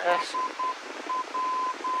S.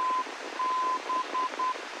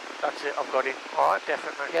 That's it, I've got it. Alright,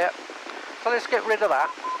 definitely. Yeah. So let's get rid of that.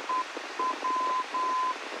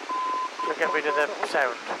 So get rid of the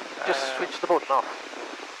sound. Just switch the button off.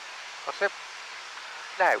 That's it.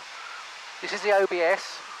 Now, this is the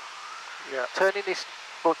OBS. Yeah. Turning this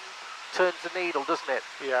button turns the needle, doesn't it?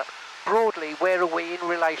 Yeah. Broadly, where are we in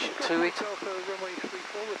relation to it?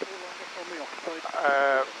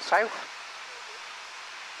 South?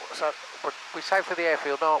 So, but We're south of the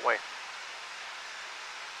airfield, aren't we?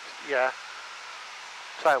 yeah.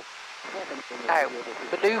 So, now,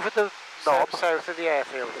 manoeuvre the knob. South of the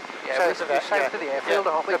airfield. Yeah, south we're south of the airfield,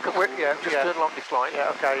 aren't we? Yeah, Just turn along this line.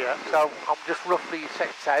 Yeah, okay, yeah. So I'm just roughly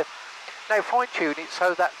set south. Now fine tune it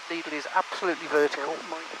so that needle is absolutely vertical.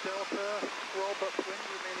 Mike Delta, Rob upwind,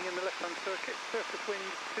 remaining in the left-hand circuit, surface wind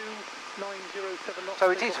 2907 knots.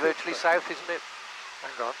 So it is virtually south, isn't it?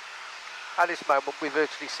 Hang on. At this moment we're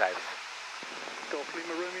virtually south. Golf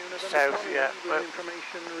Lima Romeo November. South, yeah.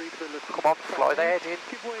 Information, readability. Come on, fly the head in.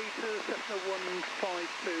 Give way to Cessna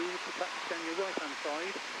 152 to taxi down your right-hand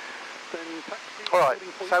side. Then taxi. Alright,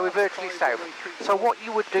 so we're virtually south. So what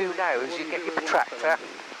you would do now is you get your protractor,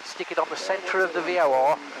 stick it on the centre of the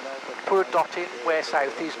VOR, put a dot in where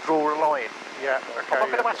south is, draw a line. Yeah, okay. I'm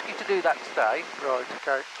not going to ask you to do that today. Right,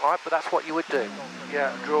 okay. Alright, but that's what you would do.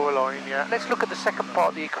 Yeah, draw a line, yeah. Let's look at the second part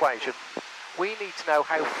of the equation. We need to know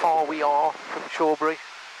how far we are from Shawbury.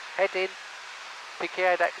 Head in, pick your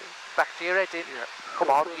head out, back to your head in. Yeah. Come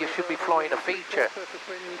on, you should be flying a feature.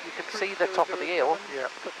 You can see the top of the hill. Yeah.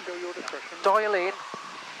 Dial in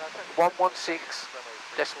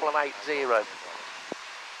 116.80.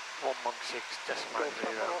 116 decimal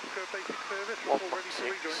 0.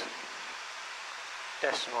 116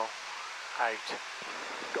 decimal 8.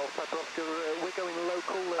 Golf Papa Oscar, we're going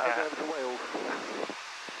local over to Wales.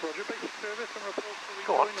 Roger, basic service and report for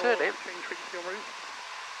Go on, turn it. change frequency en route.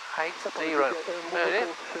 80. Turn it.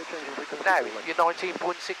 Now, you're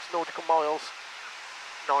 19.6 nautical miles.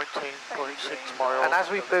 19.6 miles. And as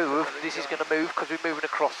we move, this is going to move because we're moving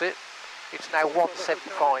across it. It's now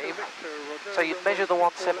 175. So you'd measure the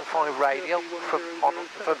 175 radial from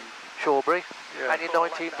Shawbury, Yeah. and you're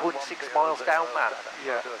 19.6 miles down that.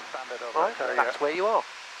 Yeah. Right? Okay, That's where you are.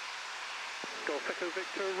 Golf Echo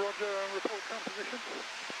Victor, Roger, and report ground position.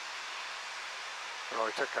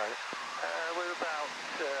 Right, okay. We're about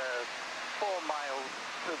 4 miles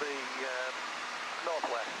to the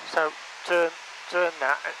northwest. So turn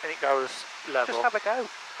that and it goes level. Just have a go.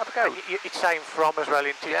 Have a go. And it's saying from as well,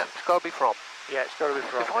 isn't it? Yeah, it's got to be from. Yeah, it's got to be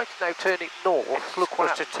from. If I now turn it north, look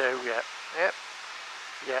what to happens. 2, yeah. Yep.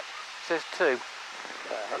 Yeah. It says 2. Okay,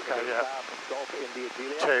 yeah. Golf India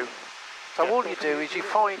Juliet. 2. So all you do is you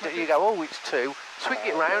find that you go, oh, it's 2, swing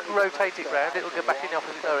it round, rotate it round, it'll go back in the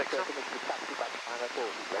opposite direction.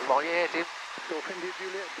 Fly your head in. Golf India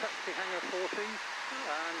Juliet, taxi hangar 40,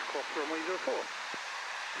 and cross runway 04.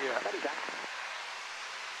 Yeah.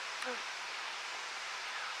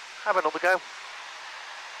 Have another go.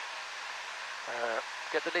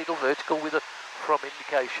 Get the needle vertical with a from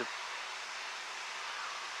indication.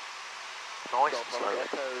 Nice and slow.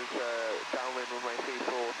 Downwind runway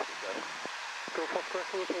 34. Golf Oscar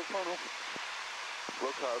Echo report final.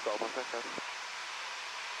 Local Golf Oscar.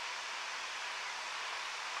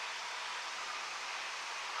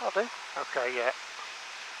 I'll do. Okay, yeah.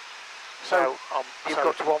 So, you've so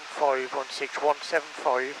got 1516,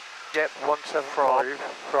 175. Yep. 175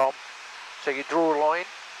 from. So you draw a line.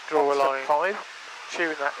 Draw a line. 5.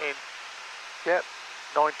 Tune that in. Yep.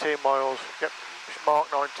 19 miles. Yep. Mark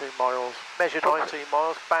 19 miles. Measure 19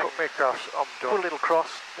 miles. Bang. Put me across. I'm Put a done. little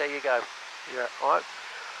cross. There you go. Yeah. Alright.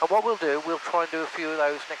 And what we'll do, we'll try and do a few of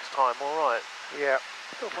those next time. Alright. Yeah.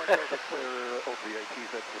 Golf Mike Delta clear of the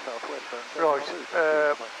ATZ to the southwest. Right.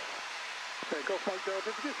 Golf Mike Delta,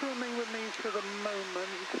 if you just remain with me for the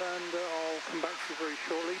moment, and I'll come back to you very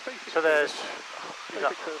shortly. Basic So there's. Is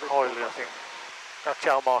that basic service. Hoyley, I think. That's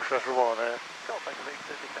Chalmarsh Reservoir there. Golf Echo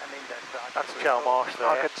Victor, descending dead right. That's Chalmarsh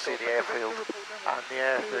I there. can see the airfield. And the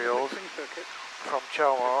airfield Circuit. from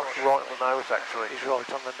Chalmarsh Right on the nose, actually. is right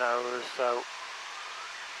on the nose, so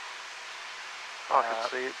I can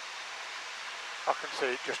see it. I can see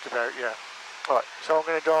it just about, yeah. Right, so I'm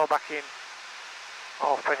going to dial back in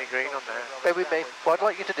half penny green on there. Bear with me. What I'd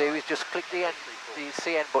like you to do is just click the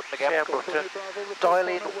CN button again. CN button. Dial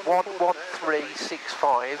in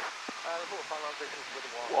 11365.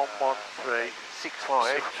 11365.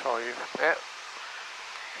 65. Yeah.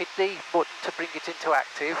 Hit the button to bring it into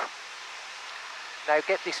active. Now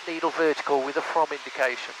get this needle vertical with a from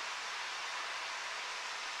indication.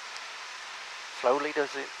 Slowly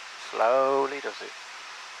does it. Slowly does it.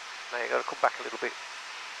 Now you've got to come back a little bit.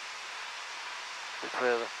 A bit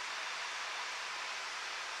further.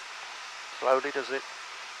 Slowly does it.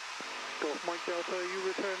 Golf Mike Delta, are you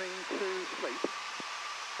returning to sleep?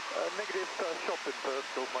 Negative, shopping first,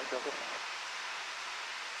 Golf Mike Delta.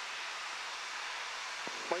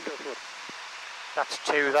 Mike Delta. That's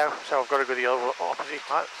 2 though, so I've got to go the other opposite.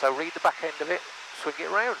 Right, so read the back end of it, swing it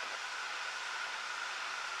round.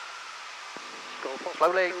 Golf Oscar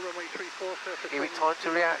Slowly. Echo, runway 34, surface Give it wind time to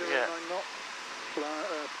react. 009 Yeah. knots.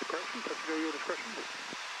 Correction, touch go your discretion.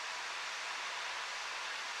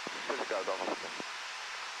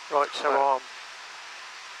 Right, so I'm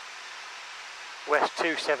west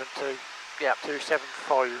 272. Yeah.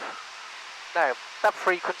 275. Now, that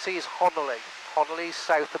frequency is Honolly. Honolly's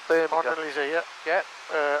south of Birmingham. Honolly's here. Yeah.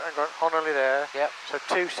 I've got Honolly there. Yeah. So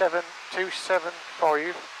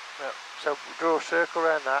 275. Yeah. So draw a circle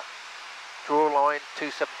around that. Draw a line,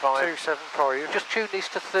 275. 275. Just tune this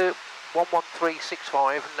to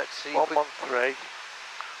 11365 and let's see if we...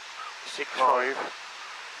 11365.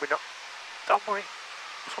 We're not. Don't worry.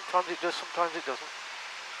 Sometimes it does, sometimes it doesn't.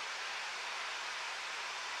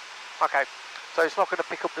 Okay, so it's not going to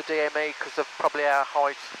pick up the DME because of probably our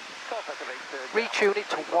height Retune it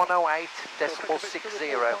to 108.60.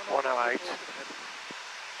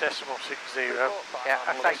 108.60. Yeah,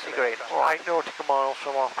 a safety green. All right, nautical miles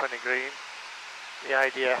from Halfpenny Green. The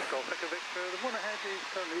ADF.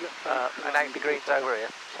 And 80 greens over here.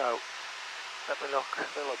 So, let me look.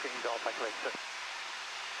 They're looking Golf Echo Victor.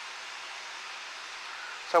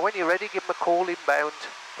 So when you're ready, give them a call inbound.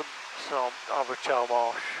 Some over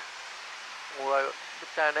Chalmarsh. Or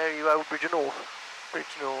down there, you over Bridge North.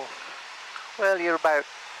 Bridge North. Well, you're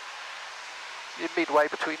midway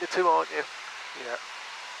between the two, aren't you? Yeah.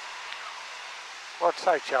 Well, I'd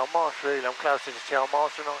say Chalmarsh, really. I'm closer to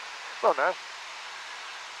Chalmarsh than I. Well, no.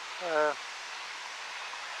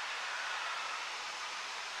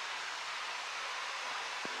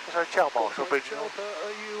 So Chalmarsh or Bridge North.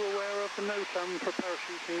 Are you aware of the no plan for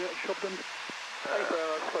parachuting at Shobden? I've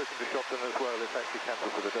spoken to Shopton as well. It's actually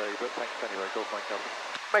cancelled for the day, but thanks anyway. Golf Mike Alpha.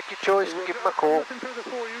 Make your choice, give them a call. Nothing further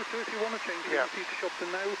for you, so if you want to change your to Shobden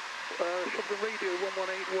now, Shobden Radio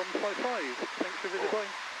 118155. Thanks for visit. Bye.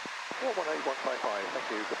 118155. Thank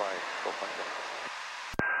you. Goodbye. Golf Mike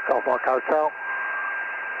Alpha. Golf Mike Hotel.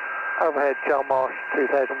 Overhead Chalmarsh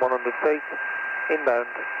 2,100 feet. Inbound.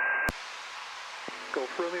 Golf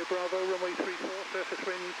Romeo Bravo, runway 34, surface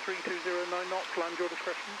wind 3209 knots, land your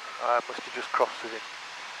discretion. I must have just crossed with him.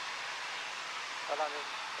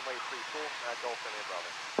 Runway 34, Golf Romeo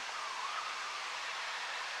Bravo.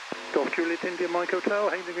 Golf Juliet India Mike Hotel,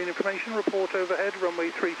 Hazen Green information, report overhead, runway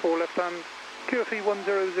 34 left hand, QFE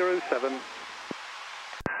 1007.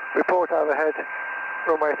 Report overhead,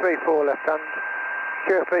 runway 34 left hand,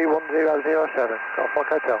 QFE 1007, Golf Mike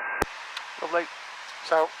Hotel. Lovely.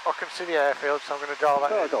 So I can see the airfield, so I'm going to dial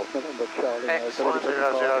that in. Golf November Charlie. Excellent.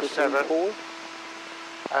 1007.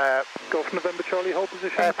 Golf November Charlie, hold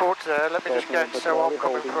position. Airport's there, let me just get so I'm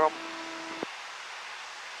coming from.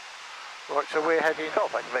 Right, so we're heading.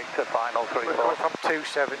 Golf Echo Victor, final We're 34. coming from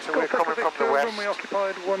 27, so we're coming from the west. Runway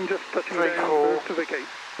occupied, one just touching 3-4. down to vacate.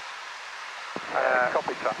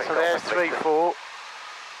 Copy traffic. So there's 3-4.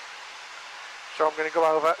 So I'm going to go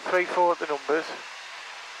over 3-4 at the numbers.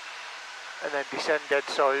 And then descend dead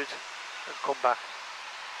side and come back.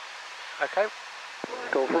 Okay?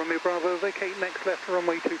 Golf Romeo Bravo, vacate next left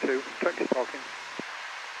runway 22, taxi parking.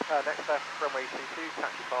 Next left, runway 22,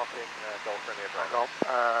 taxi parking, Golf Romeo Bravo.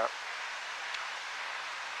 Hang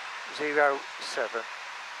on. 07.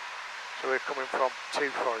 So we're coming from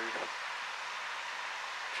 25.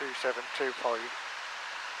 2725.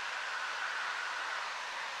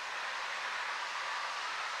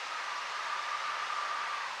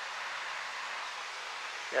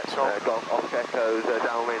 Yeah, so Golf Oscar Echoes,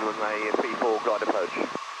 downwind runway 34, glide approach.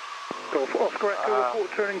 Golf Oscar Echo, report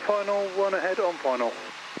turning final, one ahead on final.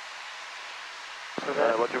 so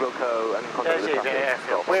there, Roger Wilco and contact there's with the the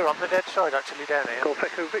airfield. We're on the dead side actually down here. Golf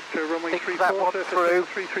Echo Victor, runway Think 34, that one surface through.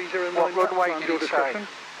 3309 What runway land did your he say? discretion.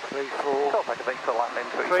 3-4. Golf Echo Victor, landing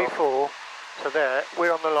 34. 3-4. So there,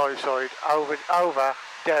 we're on the low side, over,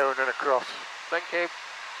 down and across. Thank you.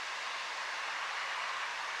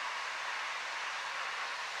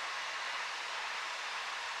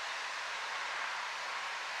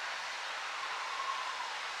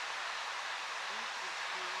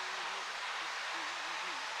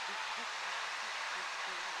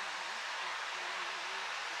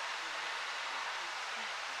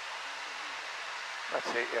 That's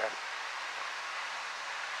it, yeah.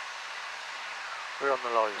 We're on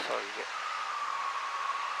the low side, yeah.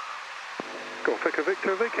 Golf Echo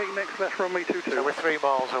Victor, vacate next left runway 22. So we're 3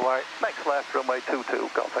 miles away Next left, runway 22,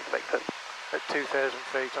 Golf Echo Victor. at 2,000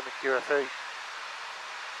 feet on the QFE.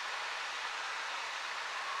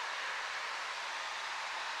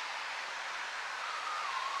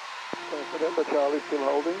 Golf November Charlie still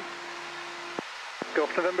holding.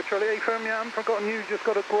 Golf November Charlie, A-firm, yeah, I haven't forgotten you, just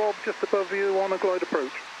got a grob just above you on a glide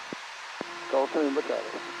approach. Golf November Charlie.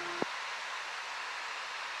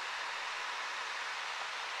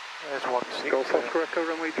 There's 1-6. Golf Oscar Echo,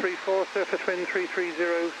 runway 34, surface wind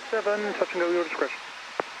 3307, touch and go, your discretion.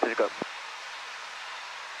 There you go.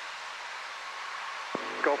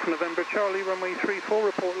 Golf November Charlie, runway 34,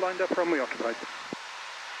 report lined up, runway occupied.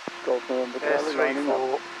 Golf November There's Charlie, lining up.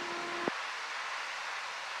 3-4.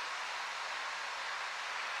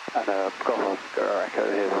 And Golf Oscar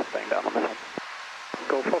Echo here, staying down on this one.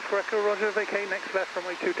 Golf Oscar Echo, roger, vacate next left,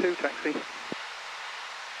 runway 22, taxi.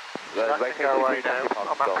 So that can go away now.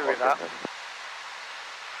 I'm happy with that.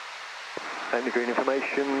 And the green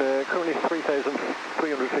information, currently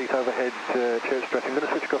 3,300 feet overhead, church stretch. I'm going to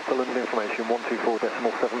switch across to London information,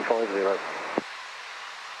 124.750.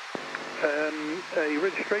 A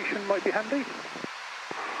registration might be handy.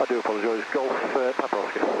 I do apologise, Golf Papa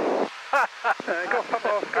Oscar. Golf Papa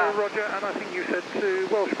Oscar, Roger, and I think you said to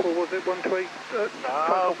Welsh Pool, was it 128?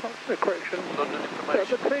 No. Correction. London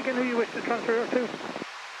information. But say again who you wish to transfer it to?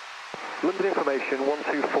 London information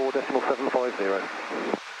 124.750.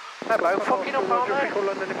 Hello, fucking up, aren't Roger, they? call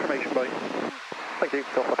London information, bye. Thank you,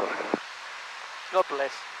 Golf Papa Oscar. God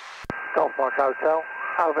bless. Golf Mike Hotel,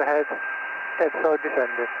 overhead, head side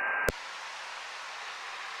descending.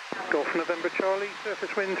 Golf November Charlie,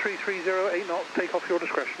 surface wind 3308 knots, take off your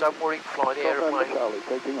discretion. Don't worry, fly the aeroplane. Charlie,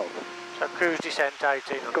 taking off. So cruise descent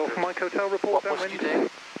 1800. Golf Mike Hotel, report What must downwind. you do?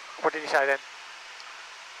 What did he say then?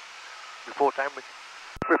 Report downwind.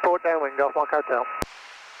 Report downwind, Golf Mike Hotel.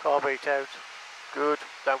 Car beat out. Good.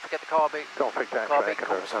 Don't forget the car beat. Golf Victor Car X-ray beat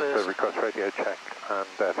comes Echo, first. request radio check and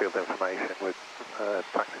field information with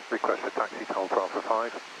taxi, request for taxi to Alpha Alpha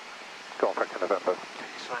 5. Golf Echo November.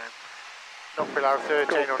 Not below Golf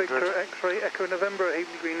 1300. Victor X-ray Echo November,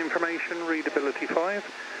 Haven Green information, readability 5.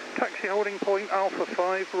 Taxi holding point Alpha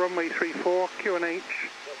 5, runway 34, QNH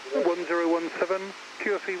 1017,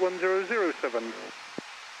 QFE 1007.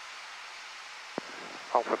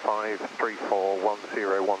 Alpha 5, 34,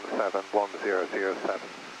 1017, 1007.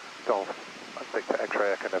 Golf Victor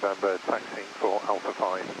X-ray Echo November, taxiing for Alpha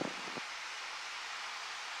 5.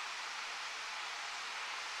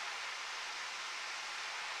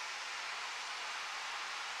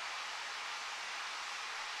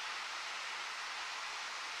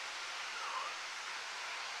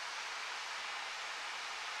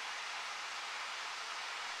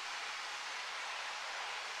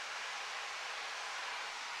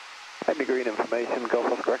 Happy Green information,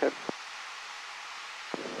 Golf Oscar Echo.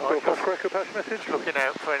 Golf Oscar Echo pass message. Looking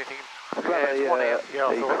out for anything. Well, It's one out. Yeah,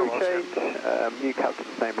 I the thought crew it was. change, new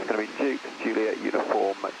captain's name is going to be Duke, Juliet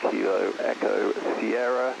Uniform, Kilo Echo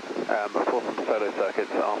Sierra, for some solo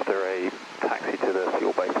circuits after a taxi to the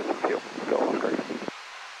fuel base for some fuel. Golf Oscar Echo.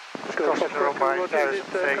 Crossing the runway, Roger, there's it's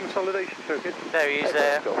the- consolidation circuit. There he is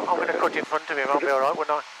there. I'm going to cut in front of him, I'll be alright,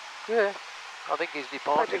 wouldn't I? Yeah. I think he's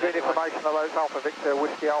departed Good anyway. information about Alpha Victor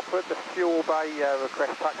Whiskey Alpha. The fuel bay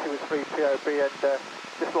request taxi with 3 POB and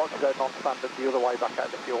just like to go non-standard the other way back out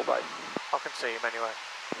the fuel bay. I can see him anyway.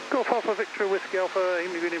 Golf Alpha Victor Whiskey Alpha,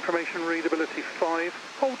 Haven Green information, readability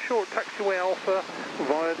 5. Hold short taxiway Alpha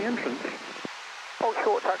via the entrance. Hold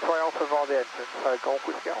short taxiway Alpha via the entrance, so Golf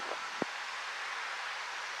Whiskey Alpha.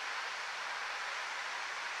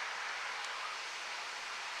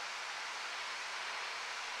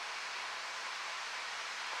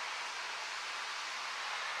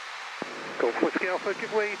 Golf Whiskey Alpha,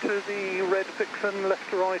 give way to the red Vixen, left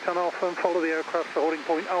to right on Alpha and follow the aircraft to holding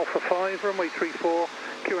point Alpha 5, runway 34,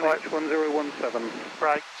 QNH 1017.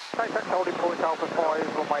 Brakes. Take taxi holding point Alpha 5,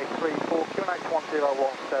 runway 34, QNH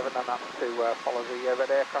 1017, and that's to follow the red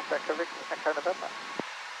aircraft Echo November.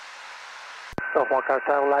 Golf Mike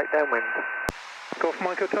Hotel, late downwind. Golf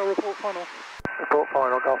Mike Hotel, report final. Report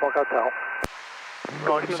final, Golf Mike Hotel.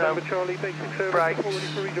 Right, so November Charlie, basic service, brakes. all ready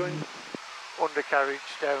for rejoin. undercarriage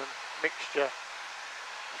down, mixture,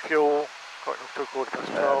 fuel, got up to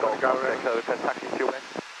 12:15, Golf go Oscar around. Echo, taxi fuel in.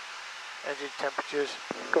 Engine temperatures,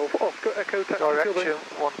 Golf Oscar Echo, taxi fuel direction,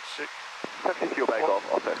 in. 16, Taxi fuel bay, Golf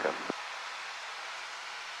Oscar Echo.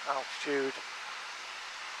 altitude,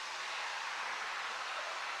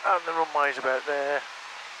 and the runway's about there.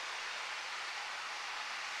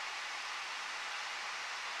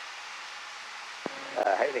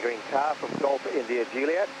 Hayley Green car from Golf India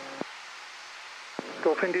Juliet.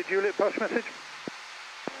 Golf India Juliet, pass message.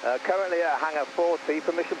 Currently at hangar 40.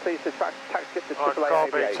 Permission please to taxi to Right, AAA car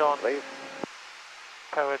aviation, beats on. please.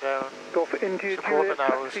 Power down, Golf India Support Juliet, the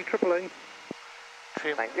nose. taxi AAA.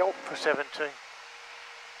 trim Thank you. for 70.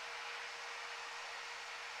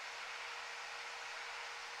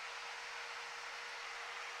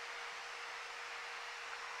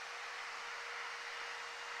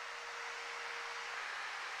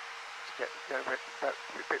 Get a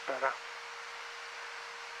bit better.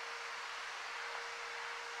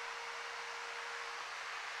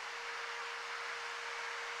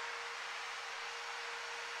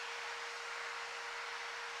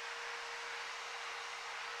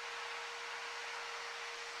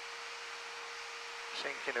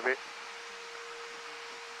 Sinking a bit.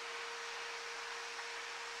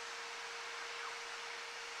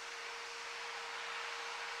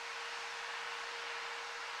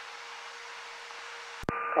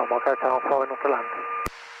 Golf Mike Hotel, final to land.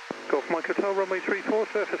 Golf Mike Hotel, runway 34,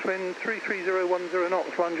 surface wind 33010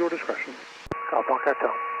 knots, land your discretion. Golf Mike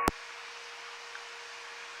Hotel.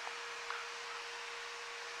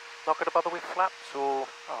 Not going to bother with flaps or...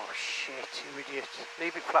 Oh shit, you idiot.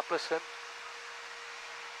 Leave it flapless then.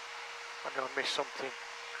 I know I missed something.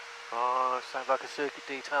 Oh, sounds like a circuit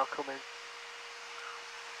detail coming.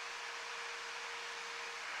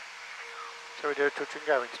 So we do a touch and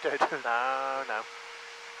go instead? No, no.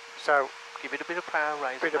 So, give it a bit of power,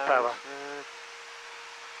 raise bit of power.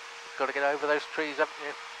 Got to get over those trees, haven't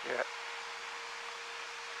you? Yeah.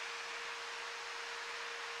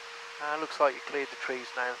 Looks like you cleared the trees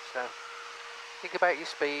now, so think about your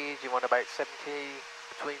speed. You want about 70,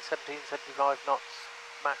 between 70 and 75 knots,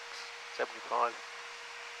 max 75.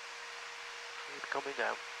 Keep coming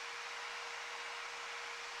down.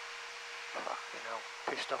 Fucking hell,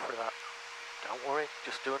 pissed off with that. Don't worry,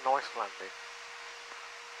 just do a nice landing.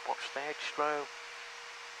 Watch the edge stroke.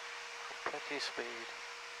 Plenty of speed.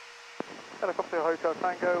 Helicopter Hotel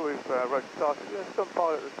Tango, we've rotor started. There's some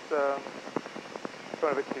pilot that's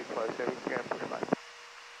going a bit too close here, we can go and push back.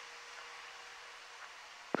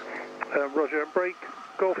 Roger, break.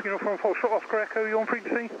 Golf Uniform Foxtrot Oscar Echo, you on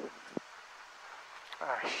frequency?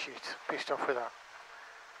 Ah, shit, pissed off with that.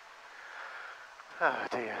 Oh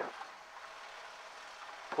dear.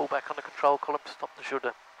 Pull back on the control column, stop the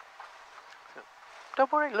shudder.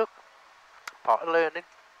 Don't worry, look. Part of learning.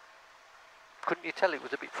 Couldn't you tell it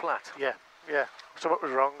was a bit flat? Yeah, yeah. Something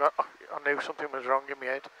was wrong. I knew something was wrong in my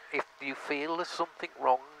head. If you feel there's something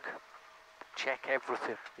wrong, check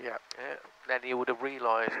everything. Yeah. Then you would have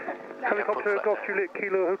realised. Helicopter Golf Juliet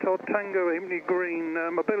Kilo Hotel Tango, Aimney Green.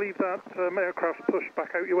 I believe that aircraft's pushed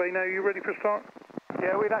back out your way now. You ready for start?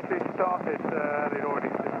 Yeah, we'd actually started. They'd already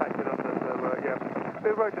detected us, so yeah.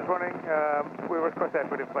 The rotor's running. We request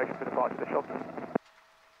airport information for departure to Shelton.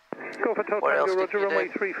 Golf Hotel Tango, Roger, runway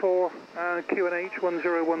 34, QNH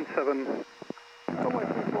 1017. Runway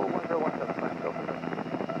 34, 1017, thanks, Golf.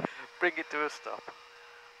 Bring it to a stop.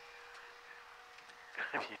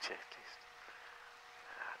 Have you checklist?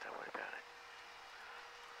 Don't worry about it.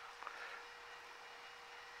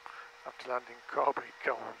 After landing, carbon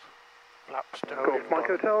gold. Flaps down. Golf Mike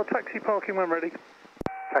Hotel, taxi parking when ready.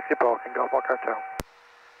 Taxi parking, Golf Mike Hotel.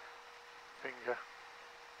 Finger.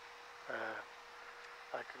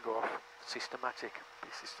 That can go off. Systematic. Be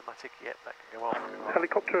systematic. Yep, that can go off.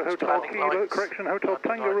 Helicopter Hotel Kilo, correction, Hotel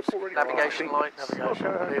Tango, report ready. Navigation lights.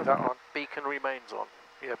 Navigation, leave that on. Beacon remains on.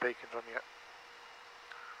 Yeah, beacon's on, yeah.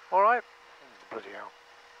 Alright. Bloody hell.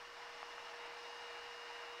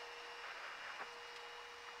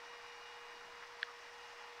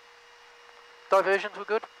 Diversions were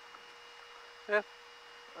good? Yeah.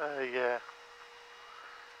 Yeah.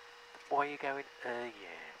 Why are you going, yeah?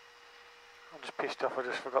 I'm just pissed off, I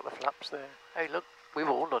just forgot the flaps there. Hey look, we've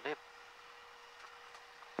all done it.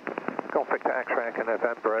 Golf Victor X-Ray Echo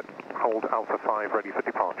November at hold Alpha 5 ready for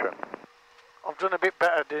departure. I've done a bit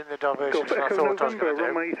better doing the diversions than I Echo thought I was November, going to do.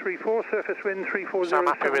 runway 34, surface wind 340. So I'm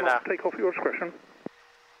happy with that. Take off at your discretion.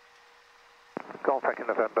 Golf Echo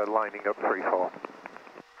November lining up 34.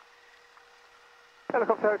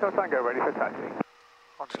 Helicopter Hotel Tango ready for taxi.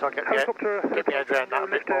 I'll just try to Helicopter get the head around that a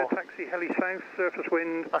bit lift air more. taxi heli south, surface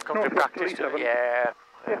wind. That comes in practice, doesn't it? Yeah.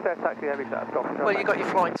 Yes, sir, taxi heli south. Golf Hotel Well, you got Tango.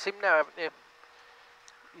 your flight sim now, haven't you?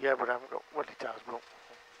 Yeah, but I haven't got, well it has, but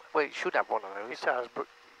Well, you should have one of it those. has, but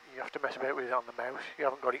you have to mess about with it on the mouse. You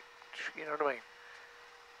haven't got it, you know what I mean?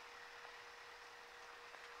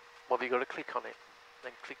 Well, you got to click on it,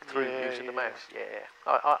 then click through Yeah, using the yeah. mouse.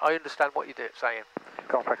 Yeah, I understand what you're saying.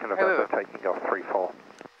 Golf Echo November taking off 34.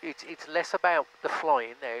 It's less about the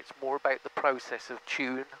flying there, it's more about the process of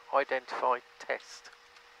tune, identify, test.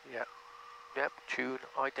 Yeah. Yep, tune,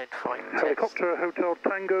 identify, test. Helicopter Hotel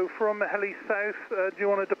Tango from Heli South. Do you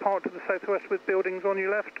want to depart to the southwest with buildings on your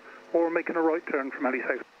left, or making a right turn from Heli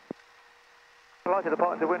South? I'd like to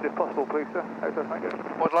depart into wind if possible, please, sir. Hotel Tango.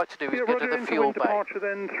 What I'd like to do is Yeah, go Roger, to the into fuel wind bay. departure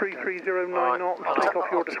then 3309 Alright, knots. I'll Take ta- off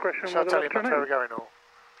your I'll- discretion Shall I with tell the you left much turn where in. we're going or?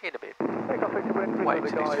 In a bit. Take off into wind, Wait the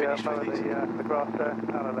till he's guy finished follow with these. the grass there, and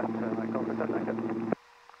a left turn, like Golf Hotel Tango.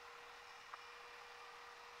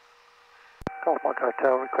 Golf Mike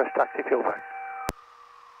Hotel, request taxi fuel bay.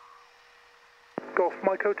 Golf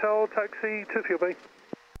Mike Hotel, taxi to fuel bay.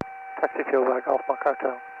 Taxi fuel bay, Golf Mike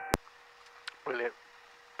Hotel. Brilliant.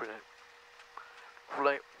 Brilliant.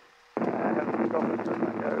 Brilliant. Golf Hotel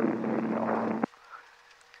Tango.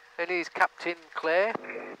 And he's Captain Claire.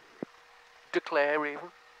 Declare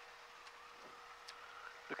even.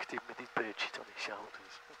 Look at him with his bird shit on his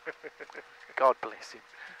shoulders. God bless him.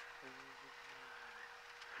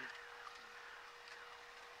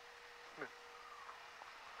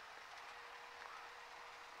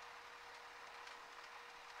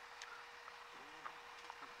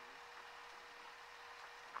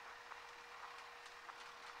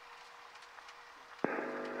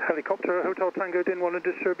 Helicopter Hotel Tango, didn't want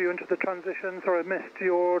to disturb you into the transition. Sorry, I missed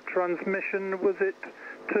your transmission. Was it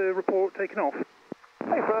to report taking off?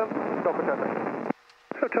 Hey, firm. Stop attendant.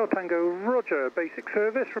 Hotel Tango, roger. Basic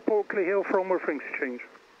service, report Clee Hill for onward for exchange.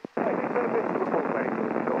 Basic service, report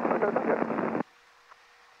basic. Golf Echo Tango.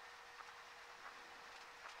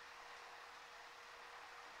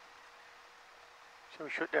 Shall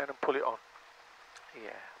we shut down and pull it on?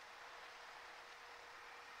 Yeah.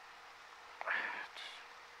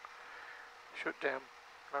 Shut down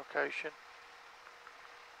location.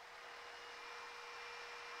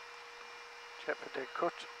 Check for dead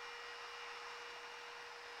cut.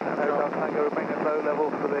 Hotel Tango remain at low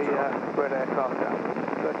level for the spread aircraft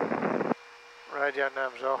down. Radio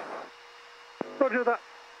nav's off. Roger that.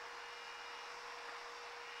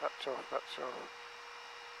 That's off, that's off.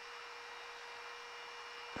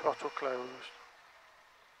 Throttle closed.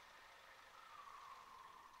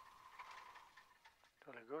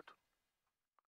 Jolly good.